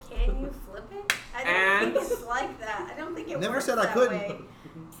it Never works said I that couldn't. way.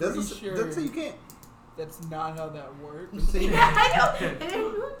 Doesn't Sure. say you can't. That's not how that works. See? Yeah, I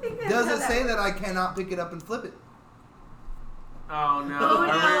don't think that's Does how it say that I cannot pick it up and flip it? Oh no! Oh,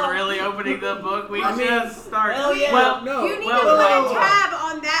 no. Are we really opening the book? We I mean, just started. hell yeah. Well, No. You need well, to put well, a tab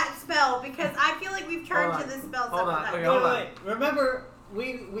on that spell because I feel like we've turned Hold to on. this spell Hold several on. times. Okay, hold on. Wait. Remember,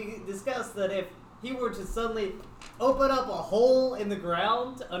 we discussed that if he were to suddenly open up a hole in the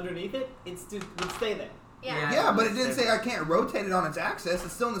ground underneath it, it would stay there. Yeah. Yeah, but it didn't say I can't rotate it on its axis.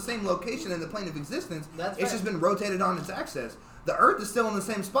 It's still in the same location in the plane of existence. That's It's fair. just been rotated on its axis. The Earth is still in the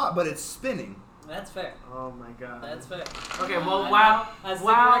same spot, but it's spinning. That's fair. Oh my god. That's fair. Okay, well, I- while I stand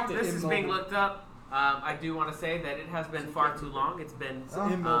while corrected. this is being Immobile. looked up, I do want to say that it has been far too long. It's been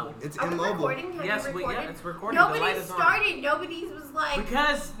Immobile. It's Are we immobile. recording? Have yes, you we recorded? yeah, it's recording. The Nobody light is on. started. Nobody was like,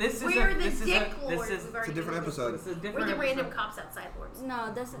 Because this is we're a the this is dick a lords. this is We've already It's a different done this. episode. this is a We're different the random episode. cops outside lords.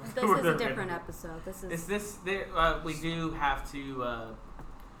 No, this We're is the a different random. episode. This Is is this there? We do have to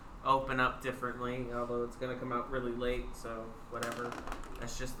open up differently, although it's gonna come out really late. So whatever.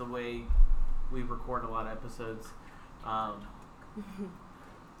 That's just the way we record a lot of episodes.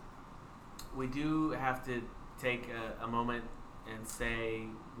 We do have to take a moment and say,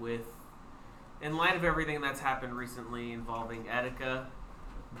 in light of everything that's happened recently involving Etika,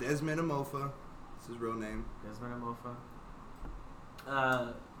 Desmond Amofa. That's his real name. Desmond Amofa,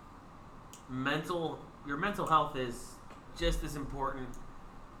 your mental health is just as important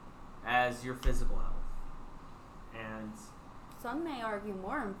as your physical health, and some may argue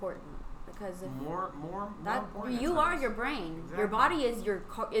more important because if more that important at you are times. your brain, Exactly. your body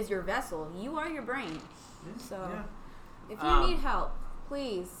is your vessel. You are your brain. Yeah, So yeah. if you need help,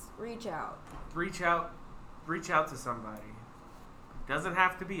 please reach out. reach out to somebody. Doesn't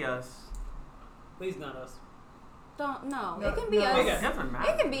have to be us. Please not us. Don't no. No, It can be no. us. It doesn't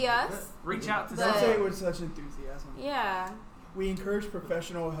matter. It can be us. Reach out to But- Don't say somebody. it with such enthusiasm. Yeah. We encourage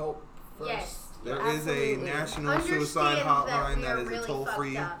professional help first. Yes. There is a Absolutely. national Understand suicide that hotline we that are is really a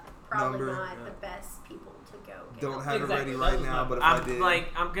toll-free fucked up. Probably number. not Yeah. the best people to go. Get Don't help. have Exactly. it ready That right was now, my- but if I I'm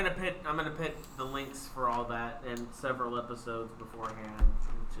did, I'm gonna put the links for all that in several episodes beforehand.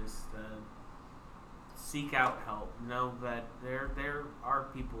 Just seek out help. Know that there are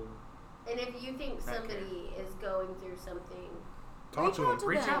people. And if you think Back somebody is going through something, talk to him.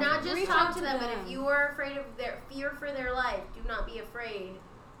 Reach out. not just Reach talk out to them, but if you are afraid of their fear for their life, do not be afraid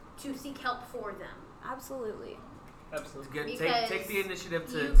to seek help for them. Absolutely. Absolutely. Take the initiative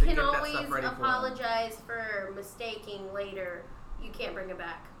to You get can that always stuff ready for them. apologize for mistaking later. You can't bring it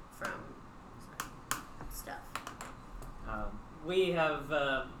back from stuff. We have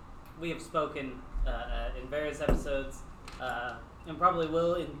spoken in various episodes, and probably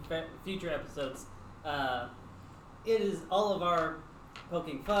will in future episodes. It is all of our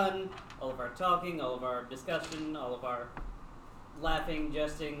poking fun, all of our talking, all of our discussion, all of our laughing,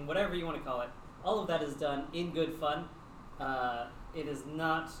 jesting, whatever you want to call it. All of that is done in good fun. It is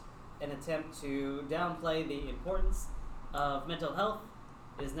not an attempt to downplay the importance of mental health.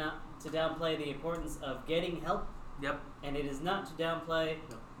 It is not to downplay the importance of getting help. Yep. And it is not to downplay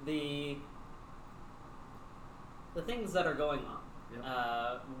the things that are going on.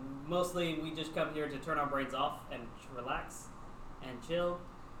 Yep. Mostly, we just come here to turn our brains off and relax and chill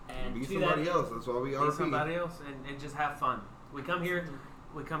and Be to somebody that else. That's why we Be are. somebody else and just have fun. We come here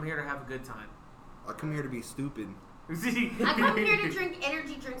to have a good time. I come here to be stupid. I come here to drink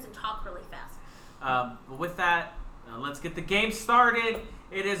energy drinks and talk really fast. But with that, let's get the game started.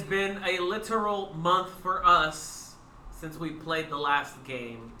 It has been a literal month for us since we played the last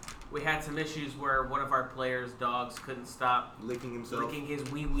game. We had some issues where one of our players' dogs couldn't stop Licking himself. licking his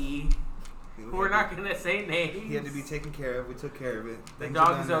wee-wee. We're not going to say names. He had to be taken care of. We took care of it. The Things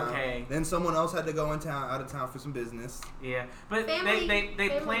dog are is done now. okay. Then someone else had to go out of town for some business. Yeah, but Family- they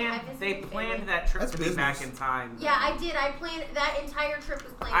family, I planned visited family. that trip That's to be business. back in time. Yeah, I did. I planned that entire trip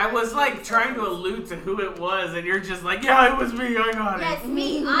was planned. I by was me. like trying to allude to who it was, and you're just like, yeah, it was me. I got it. Yes,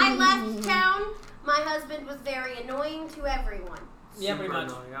 me. I left town. My husband was very annoying to everyone. Yeah, pretty Super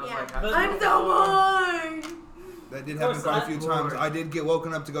much. annoying. I was Yeah. like, But- I'm so bored. That did Of happen course, quite a few Lord. times. I did get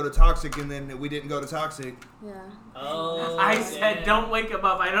woken up to go to Toxic, and then we didn't go to Toxic. Yeah. Oh, I said, yeah. don't wake him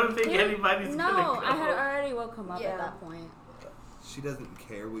up. I don't think Yeah. anybody's No, gonna go. I had already woke him up Yeah. at that point. She doesn't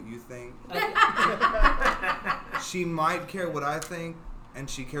care what you think. I- She might care what I think, and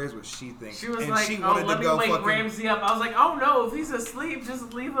she cares what she thinks. She was and like, she oh, wanted let to me go wake fucking. Ramsey up. I was like, oh no, if he's asleep,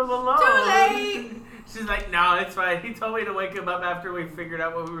 just leave him alone. Too late. She's like, no, it's fine. He told me to wake him up after we figured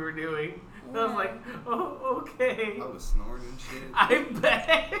out what we were doing. I was like, oh, okay. I was snoring and shit. I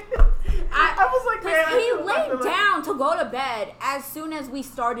bet. I was like, man. Because he I feel laid down to go to bed as soon as we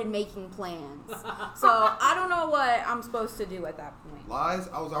started making plans. So I don't know what I'm supposed to do at that point. Lies,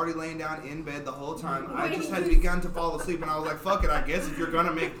 I was already laying down in bed the whole time. I just had begun to fall asleep, and I was like, fuck it, I guess if you're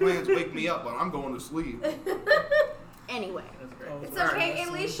gonna make plans, wake me up, but I'm going to sleep. Anyway. That's great. Oh, It's okay.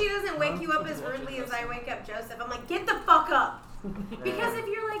 At least she doesn't wake you up as rudely as I wake up Joseph. I'm like, get the fuck up. Because if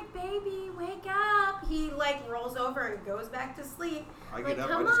you're like, baby, wake up, he like rolls over and goes back to sleep. I Like, get up,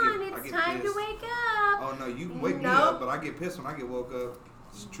 come I just on, get, I it's get time pissed. to wake up. Oh no, you can wake me Nope. up, but I get pissed when I get woke up.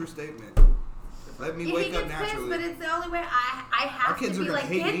 It's a true statement. Let me He wake gets up pissed, naturally. but it's the only way I Our have kids to are be gonna like,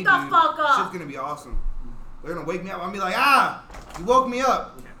 hate get me, the dude. fuck up. Shit's gonna be awesome. They're gonna wake me up. I'm gonna be like, you woke me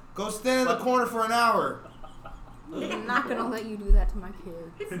up. Go stand in the corner for an hour. I'm not gonna let you do that to my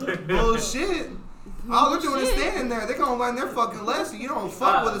kids. Bullshit. All they're doing is Bullshit. standing there. They're gonna learn their fucking lesson. You don't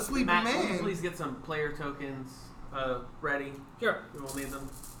fuck with a sleepy Matt, can you man. please get some player tokens ready. Sure. We will need them.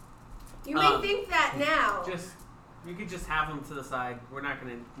 You may think that now, You could just have them to the side. We're not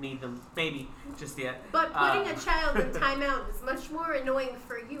going to need them, maybe, just yet. but putting a child in timeout is much more annoying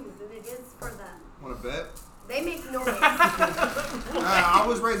for you than it is for them. Wanna bet? They make noise. I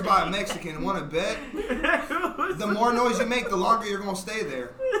was raised by a Mexican. Wanna bet? The more noise you make, the longer you're gonna stay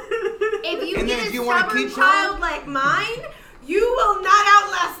there. If you And then get if a you wanna stubborn keep child like mine, you will not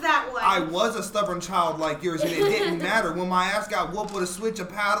outlast that one. I was a stubborn child like yours, and it didn't matter. When my ass got whooped with a switch, a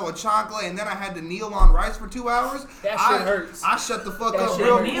paddle, a chocolate, and then I had to kneel on rice for 2 hours, That shit hurts. I shut the fuck That up shit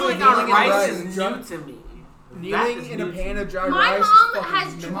real hurts. quick. Kneeling Kneeling on on rice rice is is new to me. Kneeling That is in a new to pan me. of dry My rice mom is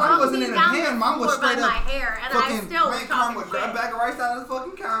has fucking Mine drug wasn't me in a down pan. the Mine was floor by straight my up hair, and I Fucking still was Frank Kong would talking grab a shit. bag of rice out of the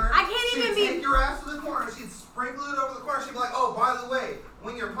fucking counter. I can't She'd even be- take your ass to the corner. She'd sprinkle it over the corner. She'd be like, "Oh, by the way,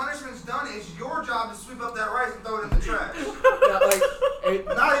 when your punishment's done, it's your job to sweep up that rice and throw it in the trash." Yeah, like, it,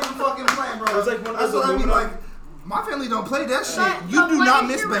 Not even fucking playing, bro. It was like one of That's those what I mean. aluminum- Like, my family don't play that shit. But You do what not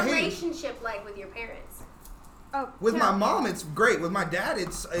is your misbehave. relationship like with your parents? Oh, With my terrible. mom, it's great. With my dad,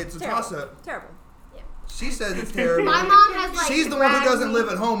 it's a Terrible. toss up. Terrible. She says it's terrible. My mom has like. She's the one who dragged doesn't me- live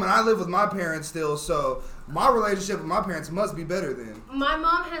at home, and I live with my parents still. So my relationship with my parents must be better then. My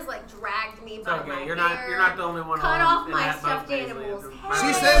mom has like dragged me It's by okay. my You're hair. not the only one. cut on off in my that stuffed boat, animals' basically. heads.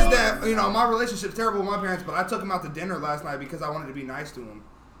 She says that my relationship's terrible with my parents, but I took them out to dinner last night because I wanted to be nice to them.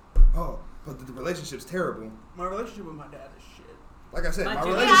 Oh, but the relationship's terrible. my relationship with my dad is shit. Like I said, Mine my too.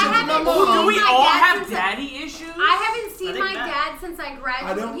 relationship Yeah, I with my haven't- mom. Do we My all dad have since I- daddy issues? I haven't seen I think my that- dad since I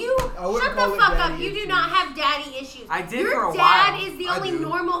graduated. I You wouldn't shut call the it fuck up. daddy You do issues. not have daddy issues. I did your for a dad while. is the I only do.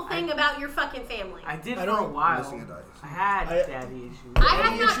 normal thing about your fucking family. I did I for a don't- while. Missing a dice. I had I- daddy issues. I have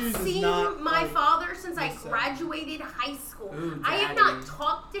Daddy not issues is seen not, my like, father since I this, graduated high school. Ooh, I have daddy. not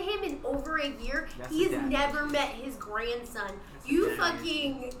talked to him in over a year. That's He's a daddy. never met his grandson. That's a You daddy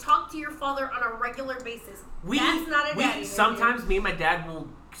fucking talk to your father on a regular basis. We, That's not a daddy. sometimes me and my dad will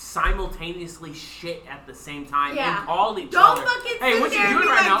simultaneously shit at the same time Yeah. and call each Don't other. fucking Hey, sit what you there and doing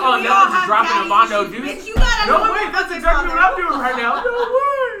be right like, now? "Do Oh, we no, all just have dropping a daddy Bondo issues?" deuce. Bitch, you got a No normal way, that's fucking exactly what I'm father. doing right now. No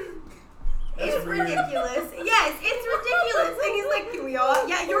way. It's That's weird. ridiculous. Yes, it's ridiculous. And he's like, "Do we all?"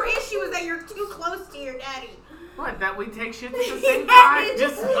 Yeah, your issue is that you're too close to your daddy. What, that we take shit at the same Yes, time?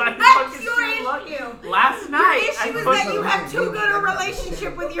 Just like that's fucking your shit like- issue. Last Your night, issue I is fucking- that you have too good a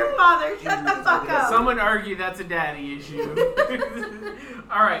relationship with your father. Shut the fuck up. Someone argue that's a daddy issue.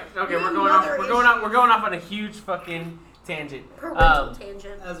 All right, okay, Your we're going off. mother We're going off on a huge fucking tangent. Parental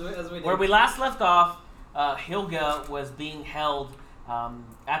tangent. As we do. Where we last left off, Hilga was being held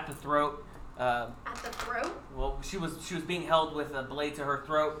at the throat. At the throat? Well, she was being held with a blade to her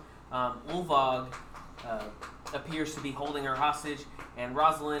throat. Ulvog appears to be holding her hostage, and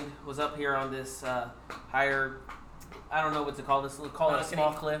Rosalind was up here on this higher. I don't know what to call this. We'll call it a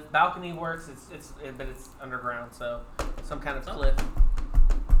small cliff. Balcony works. But it's underground, so some kind of cliff.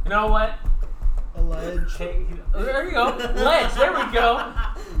 You know what? A ledge. Hey, there you go. Ledge. There we go.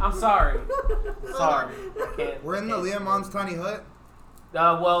 I'm sorry. Sorry. I can't. We're in the Leomon's tiny hut,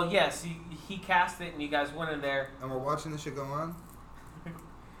 Well, yes. He cast it, and you guys went in there. and we're watching this shit go on.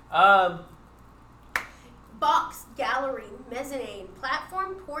 Box, gallery, mezzanine,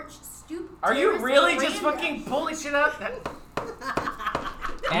 platform, porch, stoop. Are you terrace, really veranda. just fucking pulling shit up? And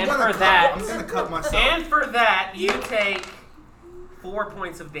I'm for gonna that, I'm gonna cut myself. and for that, you take 4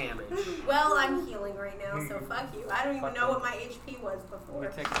 points of damage. Well, I'm healing right now, so fuck you. I don't even Fuck know you. what my HP was You before.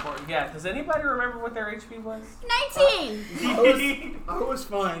 take 4. Yeah. Does anybody remember what their HP was? 19! I was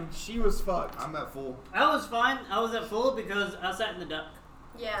fine. She was fucked. I'm at full. I was fine. I was at full because I sat in the duck.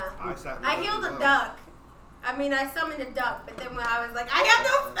 Yeah. I sat. in I the healed hut a as well. duck. I mean, I summoned a duck, but then when I was like, I have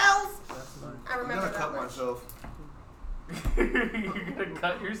no spells. That's fine. I I'm remember gonna that cut much. myself. You're gonna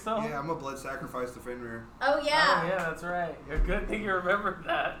cut yourself? Yeah, I'm a blood sacrifice to Fenrir. Oh Oh, yeah. yeah, that's right. A good thing you remembered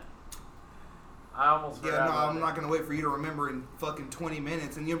that. I almost Yeah, forgot. no, about I'm it. not gonna wait for you to remember in fucking 20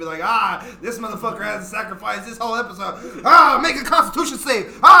 minutes, and you'll be like, ah, this motherfucker hasn't sacrificed this whole episode. Ah, make a Constitution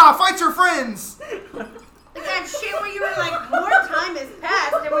save. Ah, fight your friends. Like that shit where you were like, more time has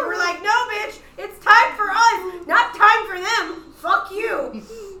passed, and we were like, no, bitch, it's time for us, not time for them. Fuck you.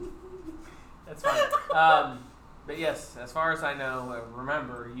 That's fine. But yes, as far as I know,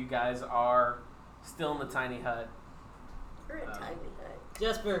 remember, you guys are still in the tiny hut. You're a tiny hut.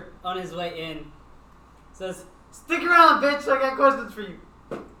 Jesper, on his way in, says, "Stick around, bitch. I got questions for you."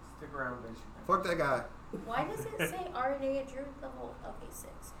 Stick around, bitch. Fuck that guy. Why does it say RNA at your level? Okay,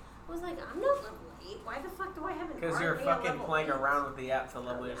 6. I was like, I'm not level 8. Why the fuck do I have an RNA Because you're at fucking level playing 8? around with the app to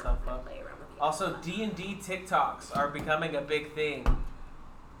level Yeah, yourself I up. play around with the app. Also, D&D TikToks are becoming a big thing.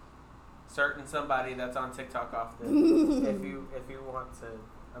 Certain somebody that's on TikTok often. if you want to,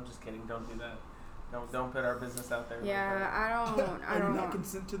 I'm just kidding. Don't do that. Don't put our business out there. Yeah, I I do don't not know.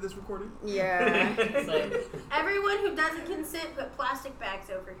 consent to this recording. Yeah. Same. Everyone who doesn't consent, put plastic bags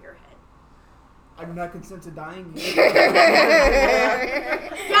over your head. I do not consent to dying. Yeah,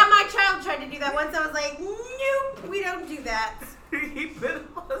 my child tried to do that once. I was like, nope, we don't do that. He put a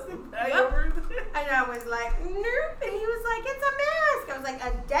plastic bag Yep. over his head. And I was like, nope. And he was like, it's a mask. I was like,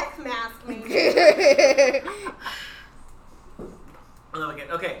 a death mask, maybe.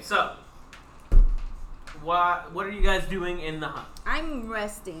 Okay, so what are you guys doing in the hut? I'm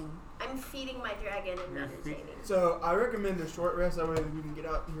resting. I'm feeding my dragon and You're meditating. So I recommend a short rest. That way we can get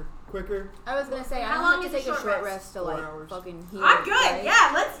out here quicker. I was gonna say, How I long have is to a take a short short rest? rest to 4 like hours. fucking heal. I'm good. right?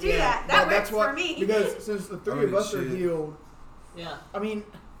 Yeah, let's do that. That that's works what, for me. Because since the 3 of Holy us are shit. healed, Yeah. I mean,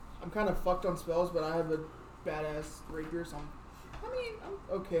 I'm kind of fucked on spells, but I have a badass rapier, so I'm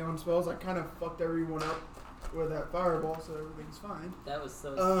okay on spells. I kind of fucked everyone up with that fireball, so everything's fine. That was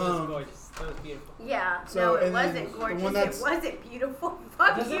that was Um, gorgeous. That was beautiful. Yeah, So, no, it and then wasn't the gorgeous. one It that's- wasn't beautiful.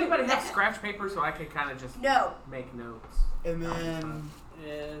 Fuck Does you. anybody have scratch paper so I could kind of just No. make notes? And then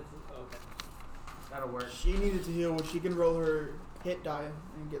Okay. That'll work. she needed to heal, when she can roll her hit die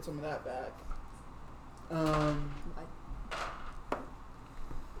and get some of that back.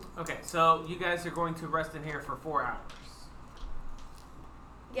 Okay, so you guys are going to rest in here for 4 hours.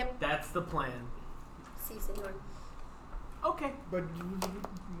 Yep. That's the plan. Si, senor. Okay. But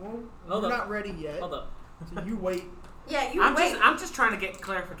well, Hold we're up. not ready yet. Hold up. So you wait. Yeah, you I'm wait. just trying to get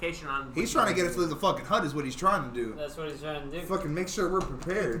clarification on. He's trying to get us to the fucking hut is what he's trying to do. That's what he's trying to do. Fucking make sure we're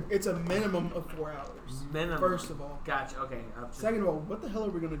prepared. It's a minimum of 4 hours. Minimum. First of all. Gotcha. Okay. I'm just, Second of all, what the hell are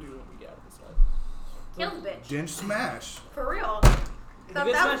we gonna do when we get out of this hut? Kill the bitch. Dinge smash. For real. The That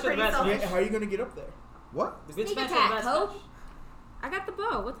good was smash is pretty the best. selfish. How are you gonna get up there? What? The good Sneak smash is attack, the best Coach. smash. I got the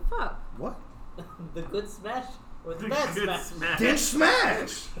bow. What the fuck? What? The good smash or the the bad good smash? smash. Dinge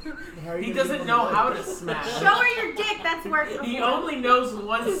smash. How are you He gonna doesn't get know up how there? to smash. Show her your dick. That's worth it. He only knows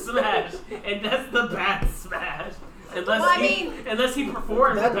one smash, and that's the bad smash. Unless Well, I he mean- unless he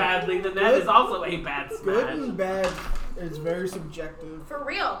performs That- badly, then that good- is also a bad Good smash. and bad is very subjective. For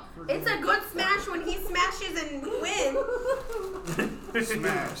real. It's a good smash when he smashes and wins.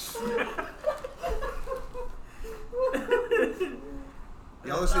 Smash.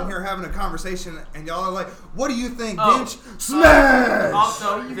 Y'all are sitting here having a conversation, and y'all are like, "What do you think, Oh. Dinge? Smash!"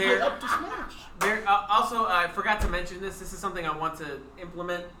 Also, You there, get up to smash. also, I forgot to mention this. This is something I want to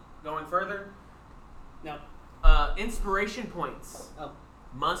implement going further. No. Inspiration points Oh.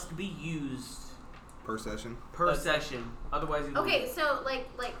 must be used Per session. per That's- session. Otherwise, you Okay, lose. so like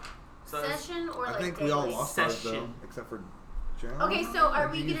So it's- session or I like think daily? we all lost ours though, Session. except for Jen. Okay, so are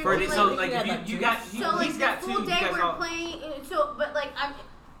we gonna For do the, so like, like Yeah, if like you two. got so like he's the got full two. You day guys we're all, playing? So, but like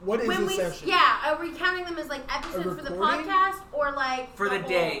What is when the we session? are we counting them as like episodes for the recording? podcast or like for the whole-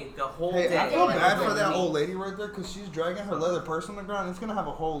 day, the whole Hey, day. I feel Yeah. bad for that Me. old lady right there because she's dragging her leather purse on the ground. It's gonna have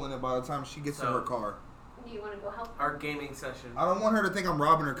a hole in it by the time she gets to So- her car. Do you want to go help? Our gaming session. I don't want her to think I'm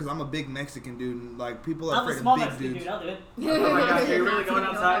robbing her because I'm a big Mexican dude. And, like people are I'm a afraid small of big Mexican dudes. dude. I'll do it. Oh my gosh, are you really going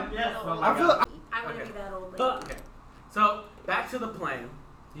outside? Yes. Oh my I feel- God. I want to Okay. be that old lady. But- Okay. So back to the plan.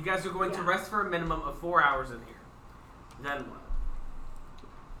 You guys are going to Yeah. rest for a minimum of 4 hours in here. Then what?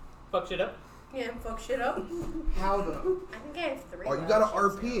 Fuck shit up. Yeah, fuck shit up. How though? I think I have 3. Oh, you gotta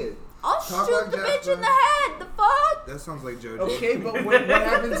RP it. I'll Talk shoot like the bitch Jasper. in the head. The fuck? That sounds like JoJo. Okay, but what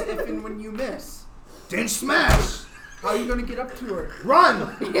happens if and when you miss? Dinge smash! How are you gonna get up to her?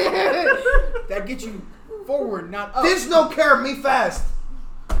 Run! That gets you forward, not up. Dinge don't care, me fast!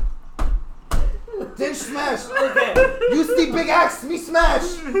 Dinge smash! Okay. You see big axe, me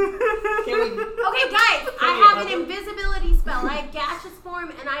smash! Can we? Okay, guys, I have an invisibility spell. I have gaseous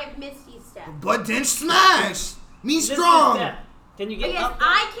form and I have misty step. But Dinge smash! Me Misty strong. Step. Can you get Yes, up there?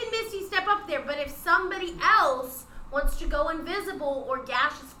 I can Misty Step up there, but if somebody else wants to go invisible or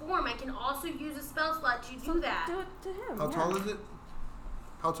gaseous form, I can also use a spell slot to do that. Do it to him. How yeah. tall is it?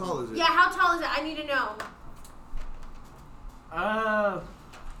 How tall is it? Yeah, how tall is it? I need to know.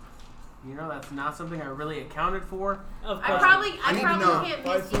 That's not something I really accounted for. Of I course. probably I need to know. can't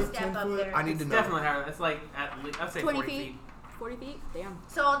 5 Misty foot, Step 10 up foot. there. I need It's to know. definitely higher. It's like at least, I'd say 20 40 feet. feet. 40 feet? Damn.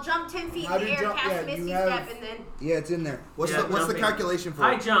 So I'll jump 10 feet How in do the you air, jump? cast Yeah, you Misty have- Step, and then Yeah, it's in there. What's Yeah, the jumping. calculation for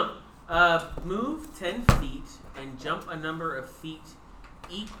High it? jump. Move 10 feet and jump a number of feet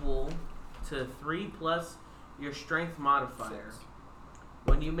equal to 3 plus your strength modifier.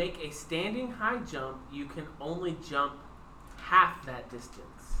 When you make a standing high jump, you can only jump half that distance.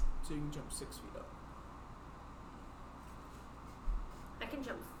 So you can jump 6 feet up. I can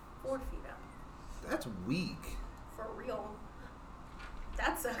jump 4 feet up. That's weak. For real.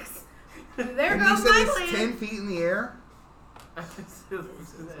 That sucks. There And you goes said my it's plan. 10 feet in the air? It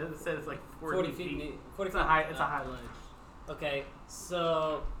says it's like 40 feet. 40 It's a high ledge. Okay,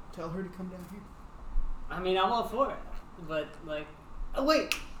 so Tell her to come down here. I mean, I'm all for it, but like, oh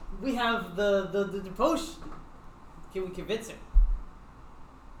wait, we have the potion. Can we convince her?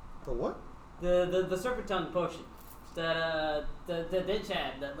 The what? The serpent tongue potion that the ditch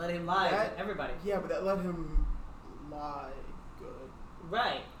had that let him lie That- to everybody. Yeah, but that let him lie good.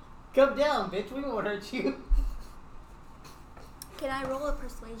 Right. Come down, bitch. We won't hurt you. Can I roll a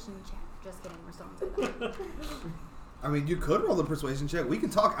persuasion check? Just kidding. We're still inside the hut. I mean, you could roll the persuasion check. We can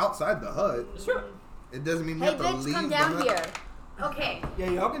talk outside the hut. Sure. It doesn't mean you Hey, have to bitch, leave come the down hut. here. Okay. Yeah,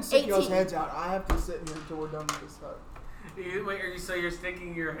 y'all can stick y'all's 18. heads out. I have to sit here until we're done with this hut. So you're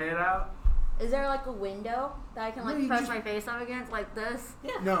sticking your head out? Is there like a window that I can like No, you press just- my face up against like this?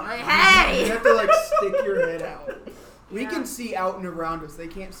 No, Like, you hey! have to like stick your head out. We Yeah. can see out and around us. They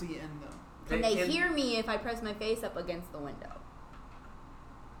can't see in though. Can they hear me if I press my face up against the window?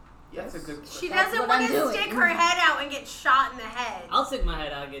 That's a good She That's doesn't what want I'm to doing. stick her head out and get shot in the head. I'll stick my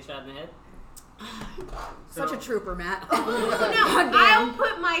head out and get shot in the head. Such a trooper, Matt. No, God I'll damn.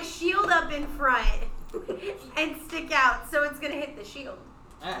 put my shield up in front and stick out, so it's gonna hit the shield.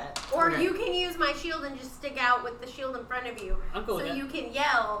 Alright. Or Okay. you can use my shield and just stick out with the shield in front of you, I'm cool so with that. you can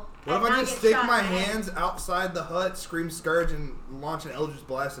yell. What and if I not just get stick shot my in the head. hands outside the hut, scream Scourge, and launch an Eldritch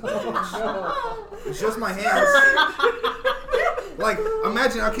Blast at that bitch? It's just my hands. Like,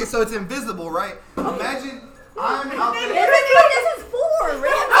 imagine, okay, so it's invisible, right? Imagine I'm out This there. is what this is for, I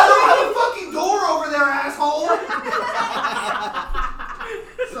Ramsey. don't have a fucking door over there, asshole!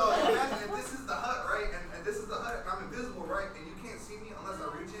 So imagine if this is the hut, right? And this is the hut, and I'm invisible, right? And you can't see me unless I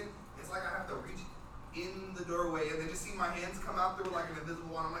reach in. It's like I have to reach in the doorway and then just see my hands come out through like an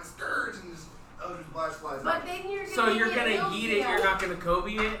invisible one. I'm like, Scourge! And just Eldritch Blast flies But out. then you're gonna So you're get gonna killed eat it, you're not gonna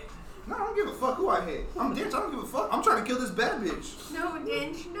Kobe it? No, I don't give a fuck who I hit. I'm Dinch, I don't give a fuck. I'm trying to kill this bad bitch. No,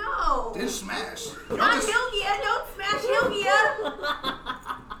 Dinch, no. Dinch smash. Y'all Not just- Hilgia, don't smash Hilgia.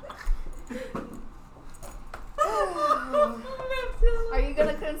 Are you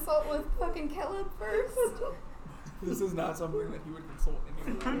gonna consult with fucking Caleb first? This is not something that he would consult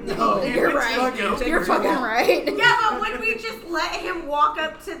anyone. No. You're right. You're fucking right. Yeah, but would we just let him walk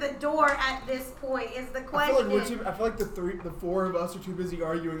up to the door at this point is the I feel question. like I feel like the four of us are too busy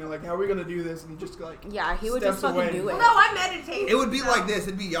arguing. And like, how are we gonna do this? And he just like, Yeah, he would Steps just fucking away. do Well, it. no, I meditate. It would be like this.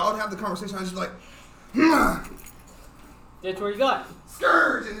 It'd be y'all would have the conversation. I was just like, Ditch, where you going?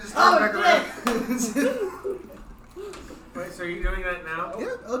 Scourge! And just Oh, turn back around. Wait, so are you doing that now? Yeah,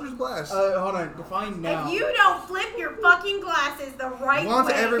 Eldritch Blast. hold on, define now. If you don't flip your fucking glasses the right Want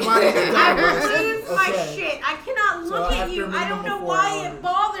way, everybody to I die, will right? lose my Okay. shit. I cannot So look at after you. I don't minimum know of 4 why hours. it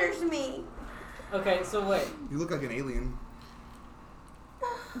bothers me. Okay, so wait. You look like an alien.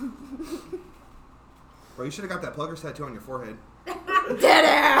 Bro, you should have got that plugger's tattoo on your forehead. Dead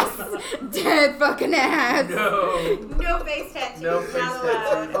ass. Dead fucking ass. No. No face tattoos. No face not allowed.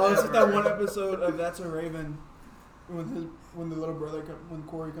 tattoos. Oh, it's like that one episode of That's a Raven when the little brother when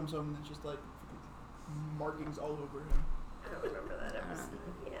Corey comes home and it's just like markings all over him. I don't remember that episode.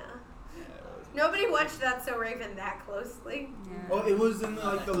 Yeah. Nobody watched That's So Raven that closely. Well, it was in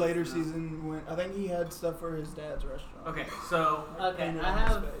the later season when I think he had stuff for his dad's restaurant. Okay, so Okay, Painted I on his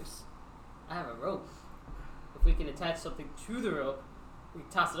have face. a rope. If we can attach something to the rope, we can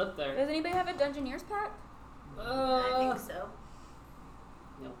toss it up there. Does anybody have a Dungeoneers pack? I think so.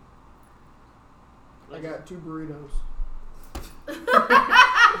 No. I got 2 burritos.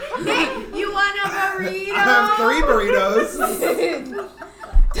 Hey, you want a burrito? I have 3 burritos.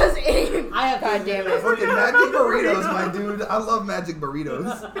 Does any? I have God damn it. Fucking magic burritos, my dude. I love magic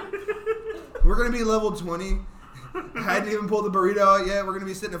burritos. We're gonna be level 20. I hadn't even pulled the burrito out yet. We're gonna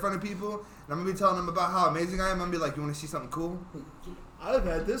be sitting in front of people, and I'm gonna be telling them about how amazing I am. I'm gonna be like, "You want to see something cool?" I've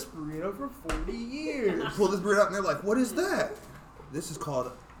had this burrito for 40 years. Pull this burrito out, and they're like, "What is that?" This is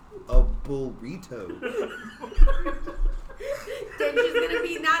called a burrito. Denji's gonna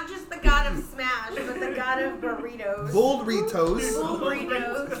be not just the god of Smash, but the god of burritos. Burritos. Bull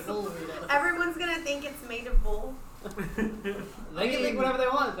burritos. Everyone's gonna think it's made of bull. They can think whatever they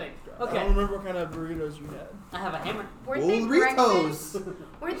want to think. I Okay. don't remember what kind of burritos you had. I have a hammer. Weren't they breakfast? Burritos.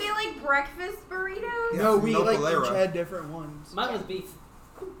 Weren't they like breakfast burritos? Yeah, No, we no like Valera. each had different ones. Mine was beef.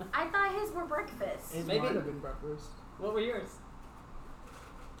 I thought his were breakfast. His Maybe. might have been breakfast. What were yours?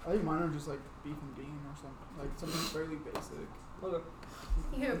 I think mine are just like beef and bean or something. Like something fairly basic. Okay.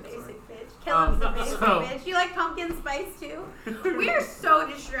 You're a basic bitch. Kellen's a basic bitch. You like pumpkin spice too? We are so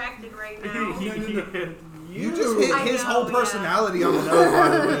distracted right now. You just hit I his know, whole yeah. personality on the nose, by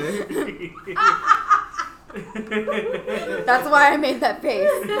the way. That's why I made that face.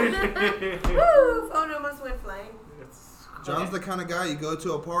 Woo! Phone almost went flying. John's the kind of guy you go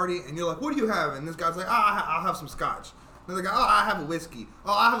to a party and you're like, "What do you have?" And this guy's like, I'll have some scotch." Another guy, "Oh, I have a whiskey."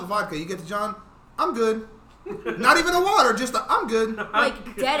 "Oh, I have a vodka." You get to John, "I'm good." Not even a water, just a, "I'm good."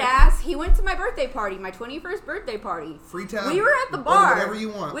 Like, dead ass. He went to my birthday party, my 21st birthday party. Free tab. We were at the order bar. Whatever you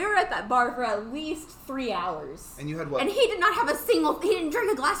want. We were at that bar for at least 3 hours. And you had what? And he did not have a single, he didn't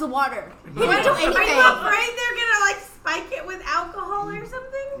drink a glass of water. He No. didn't do Are you anything. afraid they're gonna like spike it with alcohol or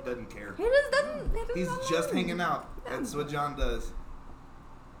something? He doesn't care. He just doesn't. He's just hanging out. That's what John does.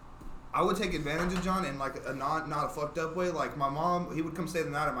 I would take advantage of John in like a not a fucked up way. Like my mom, he would come stay the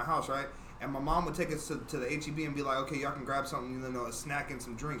night at my house, right? And my mom would take us to the HEB and be like, "Okay, y'all can grab something, you know, a snack and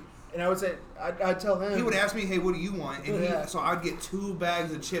some drink." And I would say, I'd tell him. He would ask me, "Hey, what do you want?" And Yeah. so I'd get 2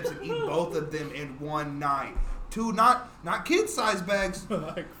 bags of chips and eat both of them in one night. 2 not kid-sized bags,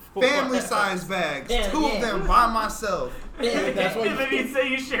 like, family-sized bags. Yeah, 2 of yeah. them by myself. That's what And then you say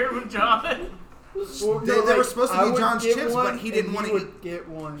you share it with John. Well, They no, were supposed to I be would John's get chips, one, but he didn't and want he to would eat. get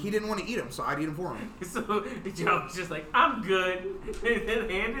one. He didn't want to eat them, so I'd eat them for him. So John was just like, "I'm good," and then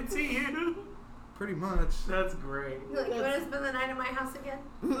hand it to you. Pretty much. That's great. You're like, you want to spend the night at my house again?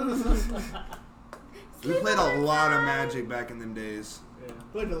 We played a lot of Magic back in them days. Yeah.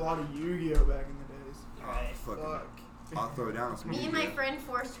 Played a lot of Yu-Gi-Oh back in the days. Alright. Fucking, Fuck. I'll throw it down on some Me and my Yu-Gi-Oh. friend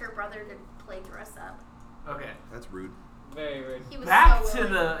forced her brother to play dress up. Okay. That's rude. Very rude. He was Back so to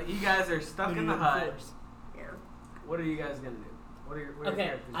willing. the. You guys are stuck in the hut. Yeah. What are you guys gonna do? What are your Okay,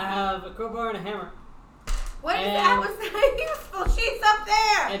 characters I doing? have a crowbar and a hammer. What is And- that? Was that useful? She's up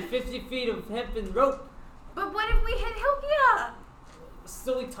there! And 50 feet of hempen rope. But what if we hit Hilkia?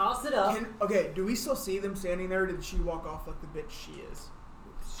 So we toss it up. Okay, do we still see them standing there, or did she walk off like the bitch she is?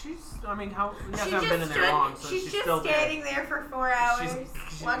 She's. I mean, how? You guys She haven't just been in there long, so she's she's just still standing there for 4 hours,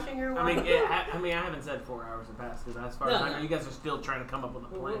 She's- watching her I walk. mean, I haven't said 4 hours have passed because as far as No, I know, no. you guys are still trying to come up with a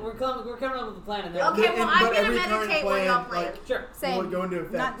plan. We're coming up with a plan. And then Okay, well, And- I'm but gonna every current meditate while plan, y'all plan. like, Sure. Same. Would go into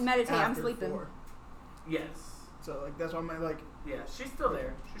effect. Not meditate, I'm after sleeping. 4. Yes. So like that's why I'm like. Yeah, she's still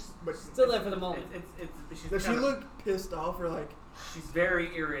there. She's But Still there for the moment. She's does she kinda- look pissed off or like She's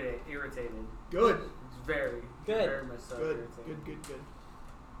very irritated. good? She's very Good. very much so Good. irritated. Good.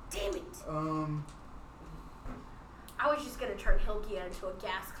 Damn it! I was just gonna turn Hilkia into a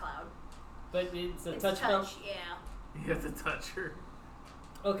gas cloud. But it's a It's touch spell. yeah. You have to touch her.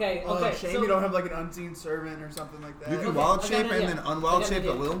 Okay, Oh, okay. shame so you don't have like an unseen servant or something like that. You can Okay, wild I got shape an and idea. then I got unwild an shape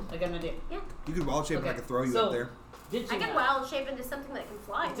idea. at will. I got an idea. You could wild shape and I Okay, could throw you so- up there. Ditching I can that. wild shape into something that can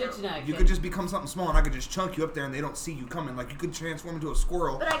fly now. Ditching that. You could just become something small and I could just chunk you up there and they don't see you coming. Like you could transform into a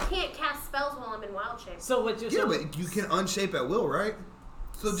squirrel. But I can't cast spells while I'm in wild shape. So what you Yeah, so, but you can unshape at will, right?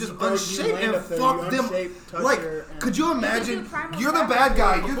 So just So you unshape land and up there, you fuck them. unshape, touch Like, her, and- could you You imagine? could do primal You're the strike. bad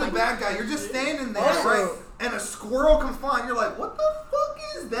guy. You're the bad guy. You're just standing there, Also- right? And a squirrel comes flying. You're like, what the fuck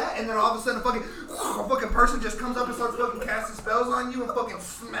is that? And then all of a sudden, a fucking person just comes up and starts fucking casting spells on you and fucking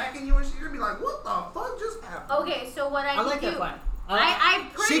smacking you and shit. You're gonna be like, what the fuck just happened? Okay, so what I, I like can that do, plan. I'm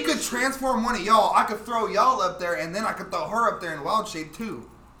pretty She could transform one of y'all. I could throw y'all up there, and then I could throw her up there in wild shape too.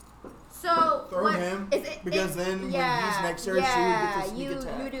 So Throw what, him Is it, because it- then when yeah, he's next to her, yeah, she would get to sneak you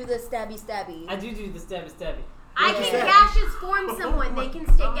attack. do the stabby. I do the stabby. I What's can that? gaseous form someone. They can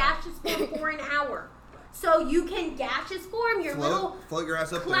stay gaseous form for an hour. So you can gaseous form your little Float your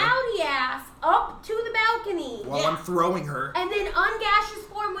ass up there cloudy ass up to the balcony. while I'm throwing her. And then ungaseous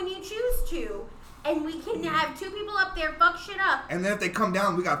form when you choose to. And we can have 2 people up there fuck shit up. And then if they come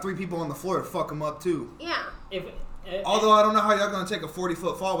down, we got 3 people on the floor to fuck them up too. Yeah. If Although I don't know how y'all gonna take a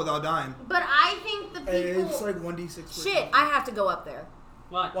 40-foot fall without dying. But I think the people... It's like 1d6. Shit, I have to go up there.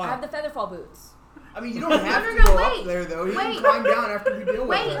 what? Why? I have the featherfall boots. I mean, you don't have No, to go wait. up there though. You Wait. can climb down after we deal with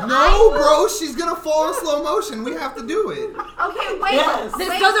Wait. it. No, bro, she's gonna fall in slow motion. We have to do it. Okay, wait. Yes. This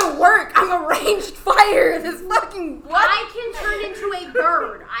wait. doesn't work. I'm a ranged fighter. This fucking what? I can turn into a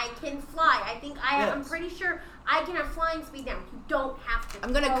bird. I can fly. I think I'm Yes. pretty sure I can have flying speed now. You don't have to.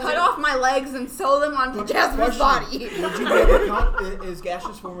 I'm gonna throw cut it. off my legs and sew them onto But Jasmine's question, body. Would you be able to is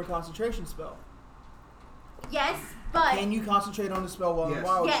gaseous form a concentration spell? Yes, but Can you concentrate on the spell while in Yes.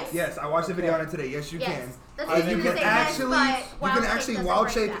 wild Yes. shape? Yes, I watched the video on it today. Yes, you yes. can. That's I what think You you can say yes, actually, but wild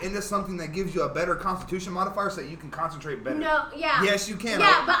shape shape doesn't into something that gives you a better Constitution modifier, so that you can concentrate better. No, yeah. Yes, you can.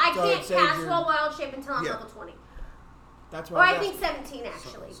 Yeah, but I So it can't saves cast your- wild shape until I'm Yeah. level 20. That's Or why I think 17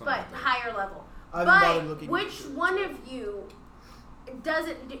 actually, something but like that. higher level. I haven't bothered But looking which into it. one of you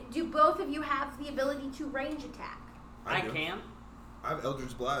do both of you have the ability to range attack? I do. can. I have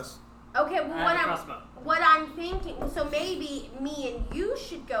Eldritch Blast. Okay, well I have a crossbow. what I'm thinking, so maybe me and you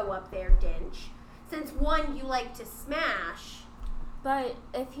should go up there, Dinch, since one you like to smash. But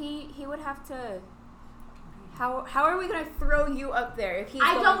if he would have to. How are we gonna throw you up there if he's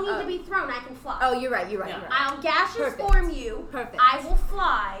I going don't need up? to be thrown. I can fly. Oh, you're right. You're right. Yeah. You're right. I'll gaseous Perfect. form you. Perfect. I will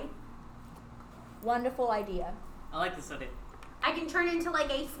fly. Wonderful idea. I like this idea. I can turn into like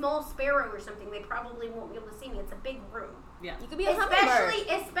a small sparrow or something. They probably won't be able to see me. It's a big room. Yeah. You could be a hummingbird. Especially, Be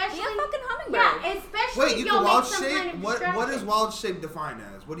a fucking hummingbird. yeah, especially Wait, if you y'all can make wild some shape? kind of What is distraction. wild shape defined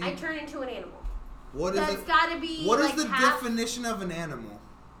as? What do I you? turn into an animal. What is That's it? got to be. What is like the half, definition of an animal?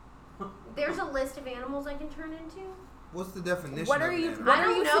 There's a list of animals I can turn into. What's the definition What of are an you- animal? what I are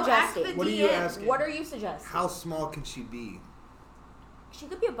don't you know. Ask suggesting? the What are you DM. asking? What are you suggesting? How small can she be? She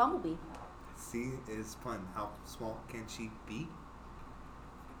could be a bumblebee. See, it's fun. How small can she be?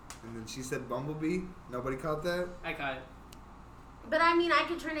 And then she said bumblebee. Nobody caught that? I got it. But I mean, I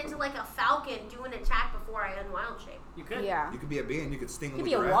could turn into like a falcon, do an attack before I unwild shape. You could. Yeah. You could be a bee and you could sting You them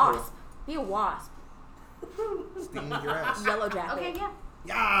could with be a your wasp. Be a wasp. asshole. Sting with your ass. Yellow jacket. Okay, yeah.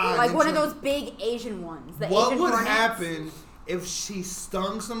 Yeah. Like then one she- of those big Asian ones. The What Asian would hornets. happen if she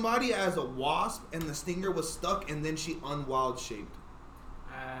stung somebody as a wasp and the stinger was stuck and then she unwild shaped?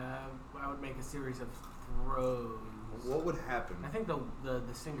 I would make a series of throws. What would happen? I think the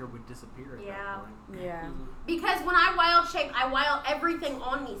stinger would disappear at Yeah. that point. Yeah. Because when I wild shape, everything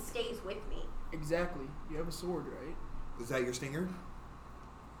on me stays with me. Exactly. You have a sword, right? Is that your stinger?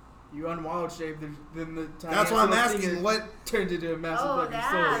 You unwild shape, then the time. That's why I'm asking. What? turned into a massive Oh, fucking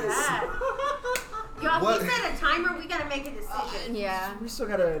that. Y'all, if What? we set a timer, we gotta make a decision. Yeah. sword. We still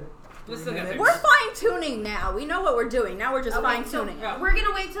gotta. We still got We're fine tuning now. We know what we're doing. Now we're just Okay, fine so tuning. Yeah. we're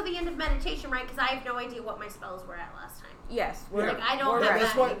gonna wait till the end of meditation, right? Because I have no idea what my spells were at last time. Yes. We're Like, I don't we're have ready.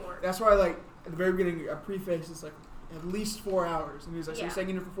 That's that why. anymore. That's why. Like at the very beginning, I preface it's like at least 4 hours, and he's like, "So Yeah. you're saying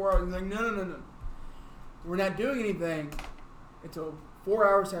it for 4 hours?" And he's like, "No. We're not doing anything until 4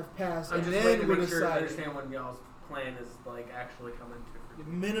 hours have passed, I'm and just then waiting to we'll make sure to decide." understand what y'all's plan is like actually coming to. The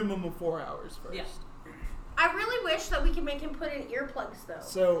minimum of 4 hours first. Yeah. I really wish that we could make him put in earplugs though,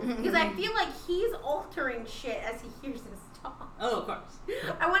 So because I feel like he's altering shit as he hears us talk. Oh, of course.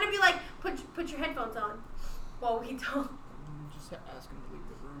 I want to be like, put your headphones on while we talk. just ask him to leave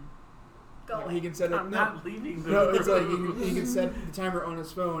the room. Go away. He can set it. I'm not leaving the No, it's like room. he can set the timer on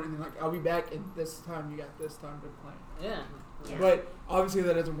his phone, and then like I'll be back at this time. You got this time to play. Yeah. Yeah. But obviously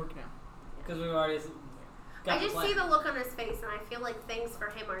that doesn't work now. Because we've already got I just plan. see the look on his face, and I feel like things for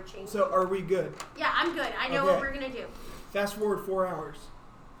him are changing. So are we good? Yeah, I'm good. I know Okay. what we're gonna do. Fast forward 4 hours.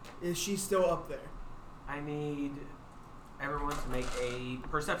 Is she still up there? I need everyone to make a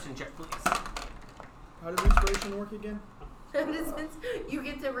perception check, please. How does inspiration work again? Since you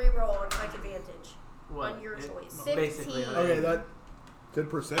get to re-roll on like advantage What? on your It- choice. Basically, 16. Okay, that Good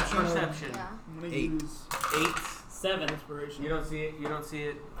perception. perception. Yeah. I'm gonna 8. use 8. 7. inspiration. You don't see it. You don't see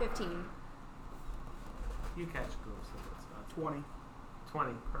it. 15. You catch ghosts. So that's about 20.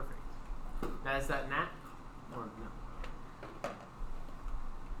 20. Perfect. Now is that Nat? Or no?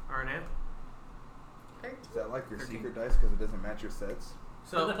 Or Nat? 13. Is that like your 13. secret dice because it doesn't match your sets?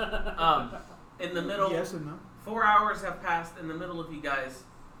 So, in the middle, Yes and no. 4 hours have passed. In the middle of you guys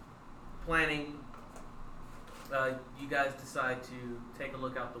planning, you guys decide to take a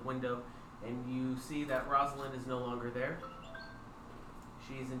look out the window, and you see that Rosalind is no longer there.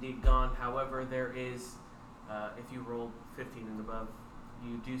 She is indeed gone. However, there is, if you roll 15 and above,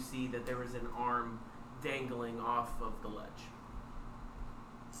 you do see that there is an arm dangling off of the ledge.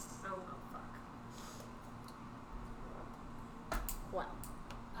 Oh, fuck. Well,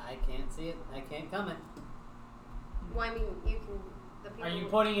 I can't see it. I can't comment. Well, I mean, you can. The people. Are you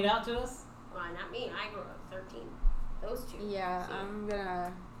pointing it out to us? Well, not me. I grew up 13. Those two. yeah, See. I'm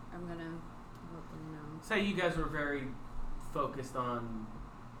gonna let them know. Say you guys were very focused on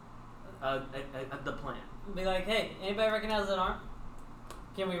the plan. Be like, hey, anybody recognize that arm?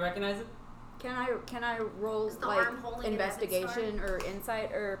 Can we recognize it? Can I roll Is the like arm holding an investigation or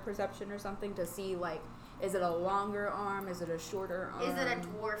insight or perception or something to see like is it a longer arm? Is it a shorter arm? Is it a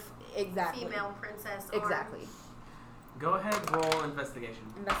dwarf exactly female princess arm? Exactly. Go ahead, roll investigation.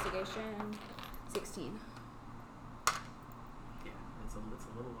 Investigation 16. Yeah, it's a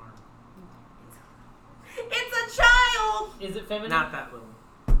little arm. It's a child! Is it feminine? Not that little.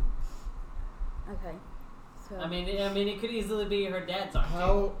 Okay. So I mean, it could easily be her dad's arm.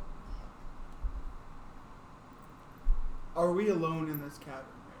 How are we alone in this cabin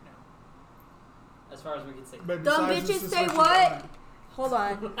right now? As far as we can see. But dumb besides bitches this say situation what? going- Hold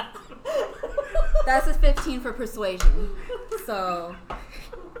on. That's a 15 for persuasion. So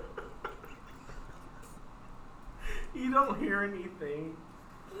You don't hear anything.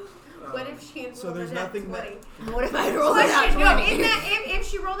 What if she had So rolled there's a nat nothing 20? what if I roll a Question, nat no, 20? if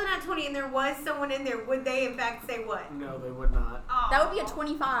she rolled a nat 20 and there was someone in there, would they in fact say what? No, they would not. Oh. That would be a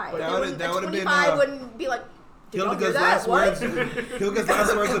 25. That It would've- wouldn't- that a would've been, 25 wouldn't be like, did y'all hear Hilda's that? last What? words. Hilda's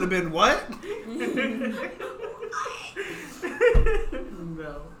last words would have been what?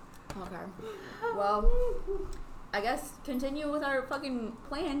 No. Okay. Well, I guess continue with our fucking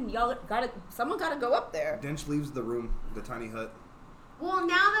plan. Someone gotta go up there. Dench leaves the room, the tiny hut. Well,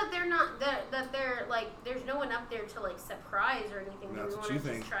 now that they're not, that they're like, there's no one up there to like surprise or anything. Do we That's want what to you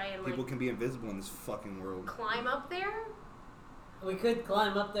just think. try and People like can be invisible in this fucking world. climb up there? We could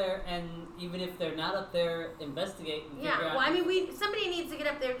climb up there, and even if they're not up there, investigate and figure Yeah. out. Well, I mean, somebody needs to get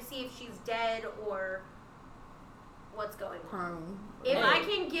up there to see if she's dead or what's going on. If Hey. I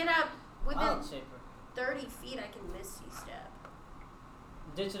can get up within Wild Shaper. 30 feet, I can Misty Step.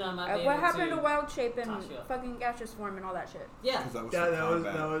 Ditch and I might be What able happened to to wild shape and toss you up. fucking gaseous form and all that shit? Yeah. 'Cause that was Yeah, for that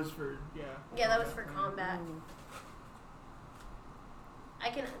combat. was for Yeah, that was for combat. I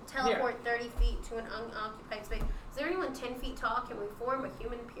can teleport 30 feet to an unoccupied space. Is there anyone 10 feet tall? Can we form a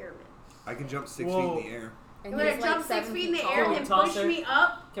human pyramid? I can jump 6 Whoa. feet in the air. And You want he's to like jump 6 7 feet in the tall. air and Can then we toss push her? me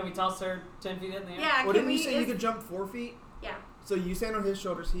up? Can we toss her 10 feet in the air? Yeah, Well, can didn't we? you say you could jump 4 feet? Yeah. So you stand on his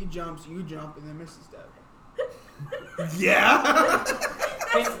shoulders, he jumps, you jump, and then Misty step. Yeah!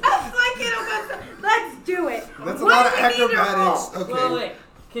 That sounds like it. Let's do it. That's a What lot of do we need to acrobatics. roll? Okay. Wait.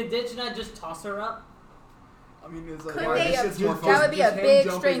 Can Ditch and I just toss her up? I mean, it's like Could why they- this shit's more That fun. would be Just a him big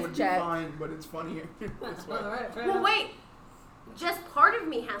jumping strength would be check. Fine, but it's funnier. It's All fine. right, fair Well, enough. wait. Just part of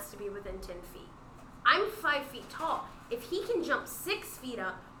me has to be within 10 feet. I'm 5 feet tall. If he can jump 6 feet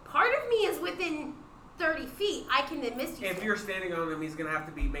up, part of me is within 30 feet. I can then Misty If Step. you're standing on him, he's gonna have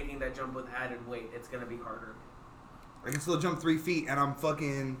to be making that jump with added weight. It's gonna be harder. I can still jump 3 feet and I'm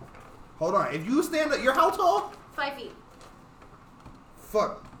fucking... Hold on. If you stand up... You're how tall? 5 feet.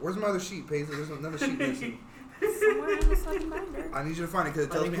 Fuck. Where's my other sheet, Paisley? There's another sheet missing. Somewhere in the fucking binder. I need you to find it because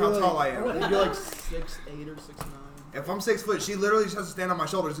it tells me you're how like, tall I I am. think you're like 6'8" or 6'9". If I'm 6 foot, she literally just has to stand on my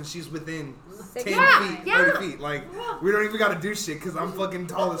shoulders and she's within 10 Yeah, feet, yeah. 30 feet. Like, we don't even gotta do shit because I'm fucking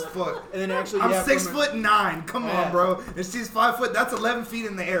tall as fuck. And then actually, I'm yeah, 6'9". Come Yeah. on, bro. And she's 5 foot. That's 11 feet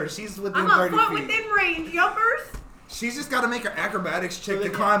in the air. She's within I'm a 30 foot feet. within range, yuppers. She's just got to make her acrobatics check So to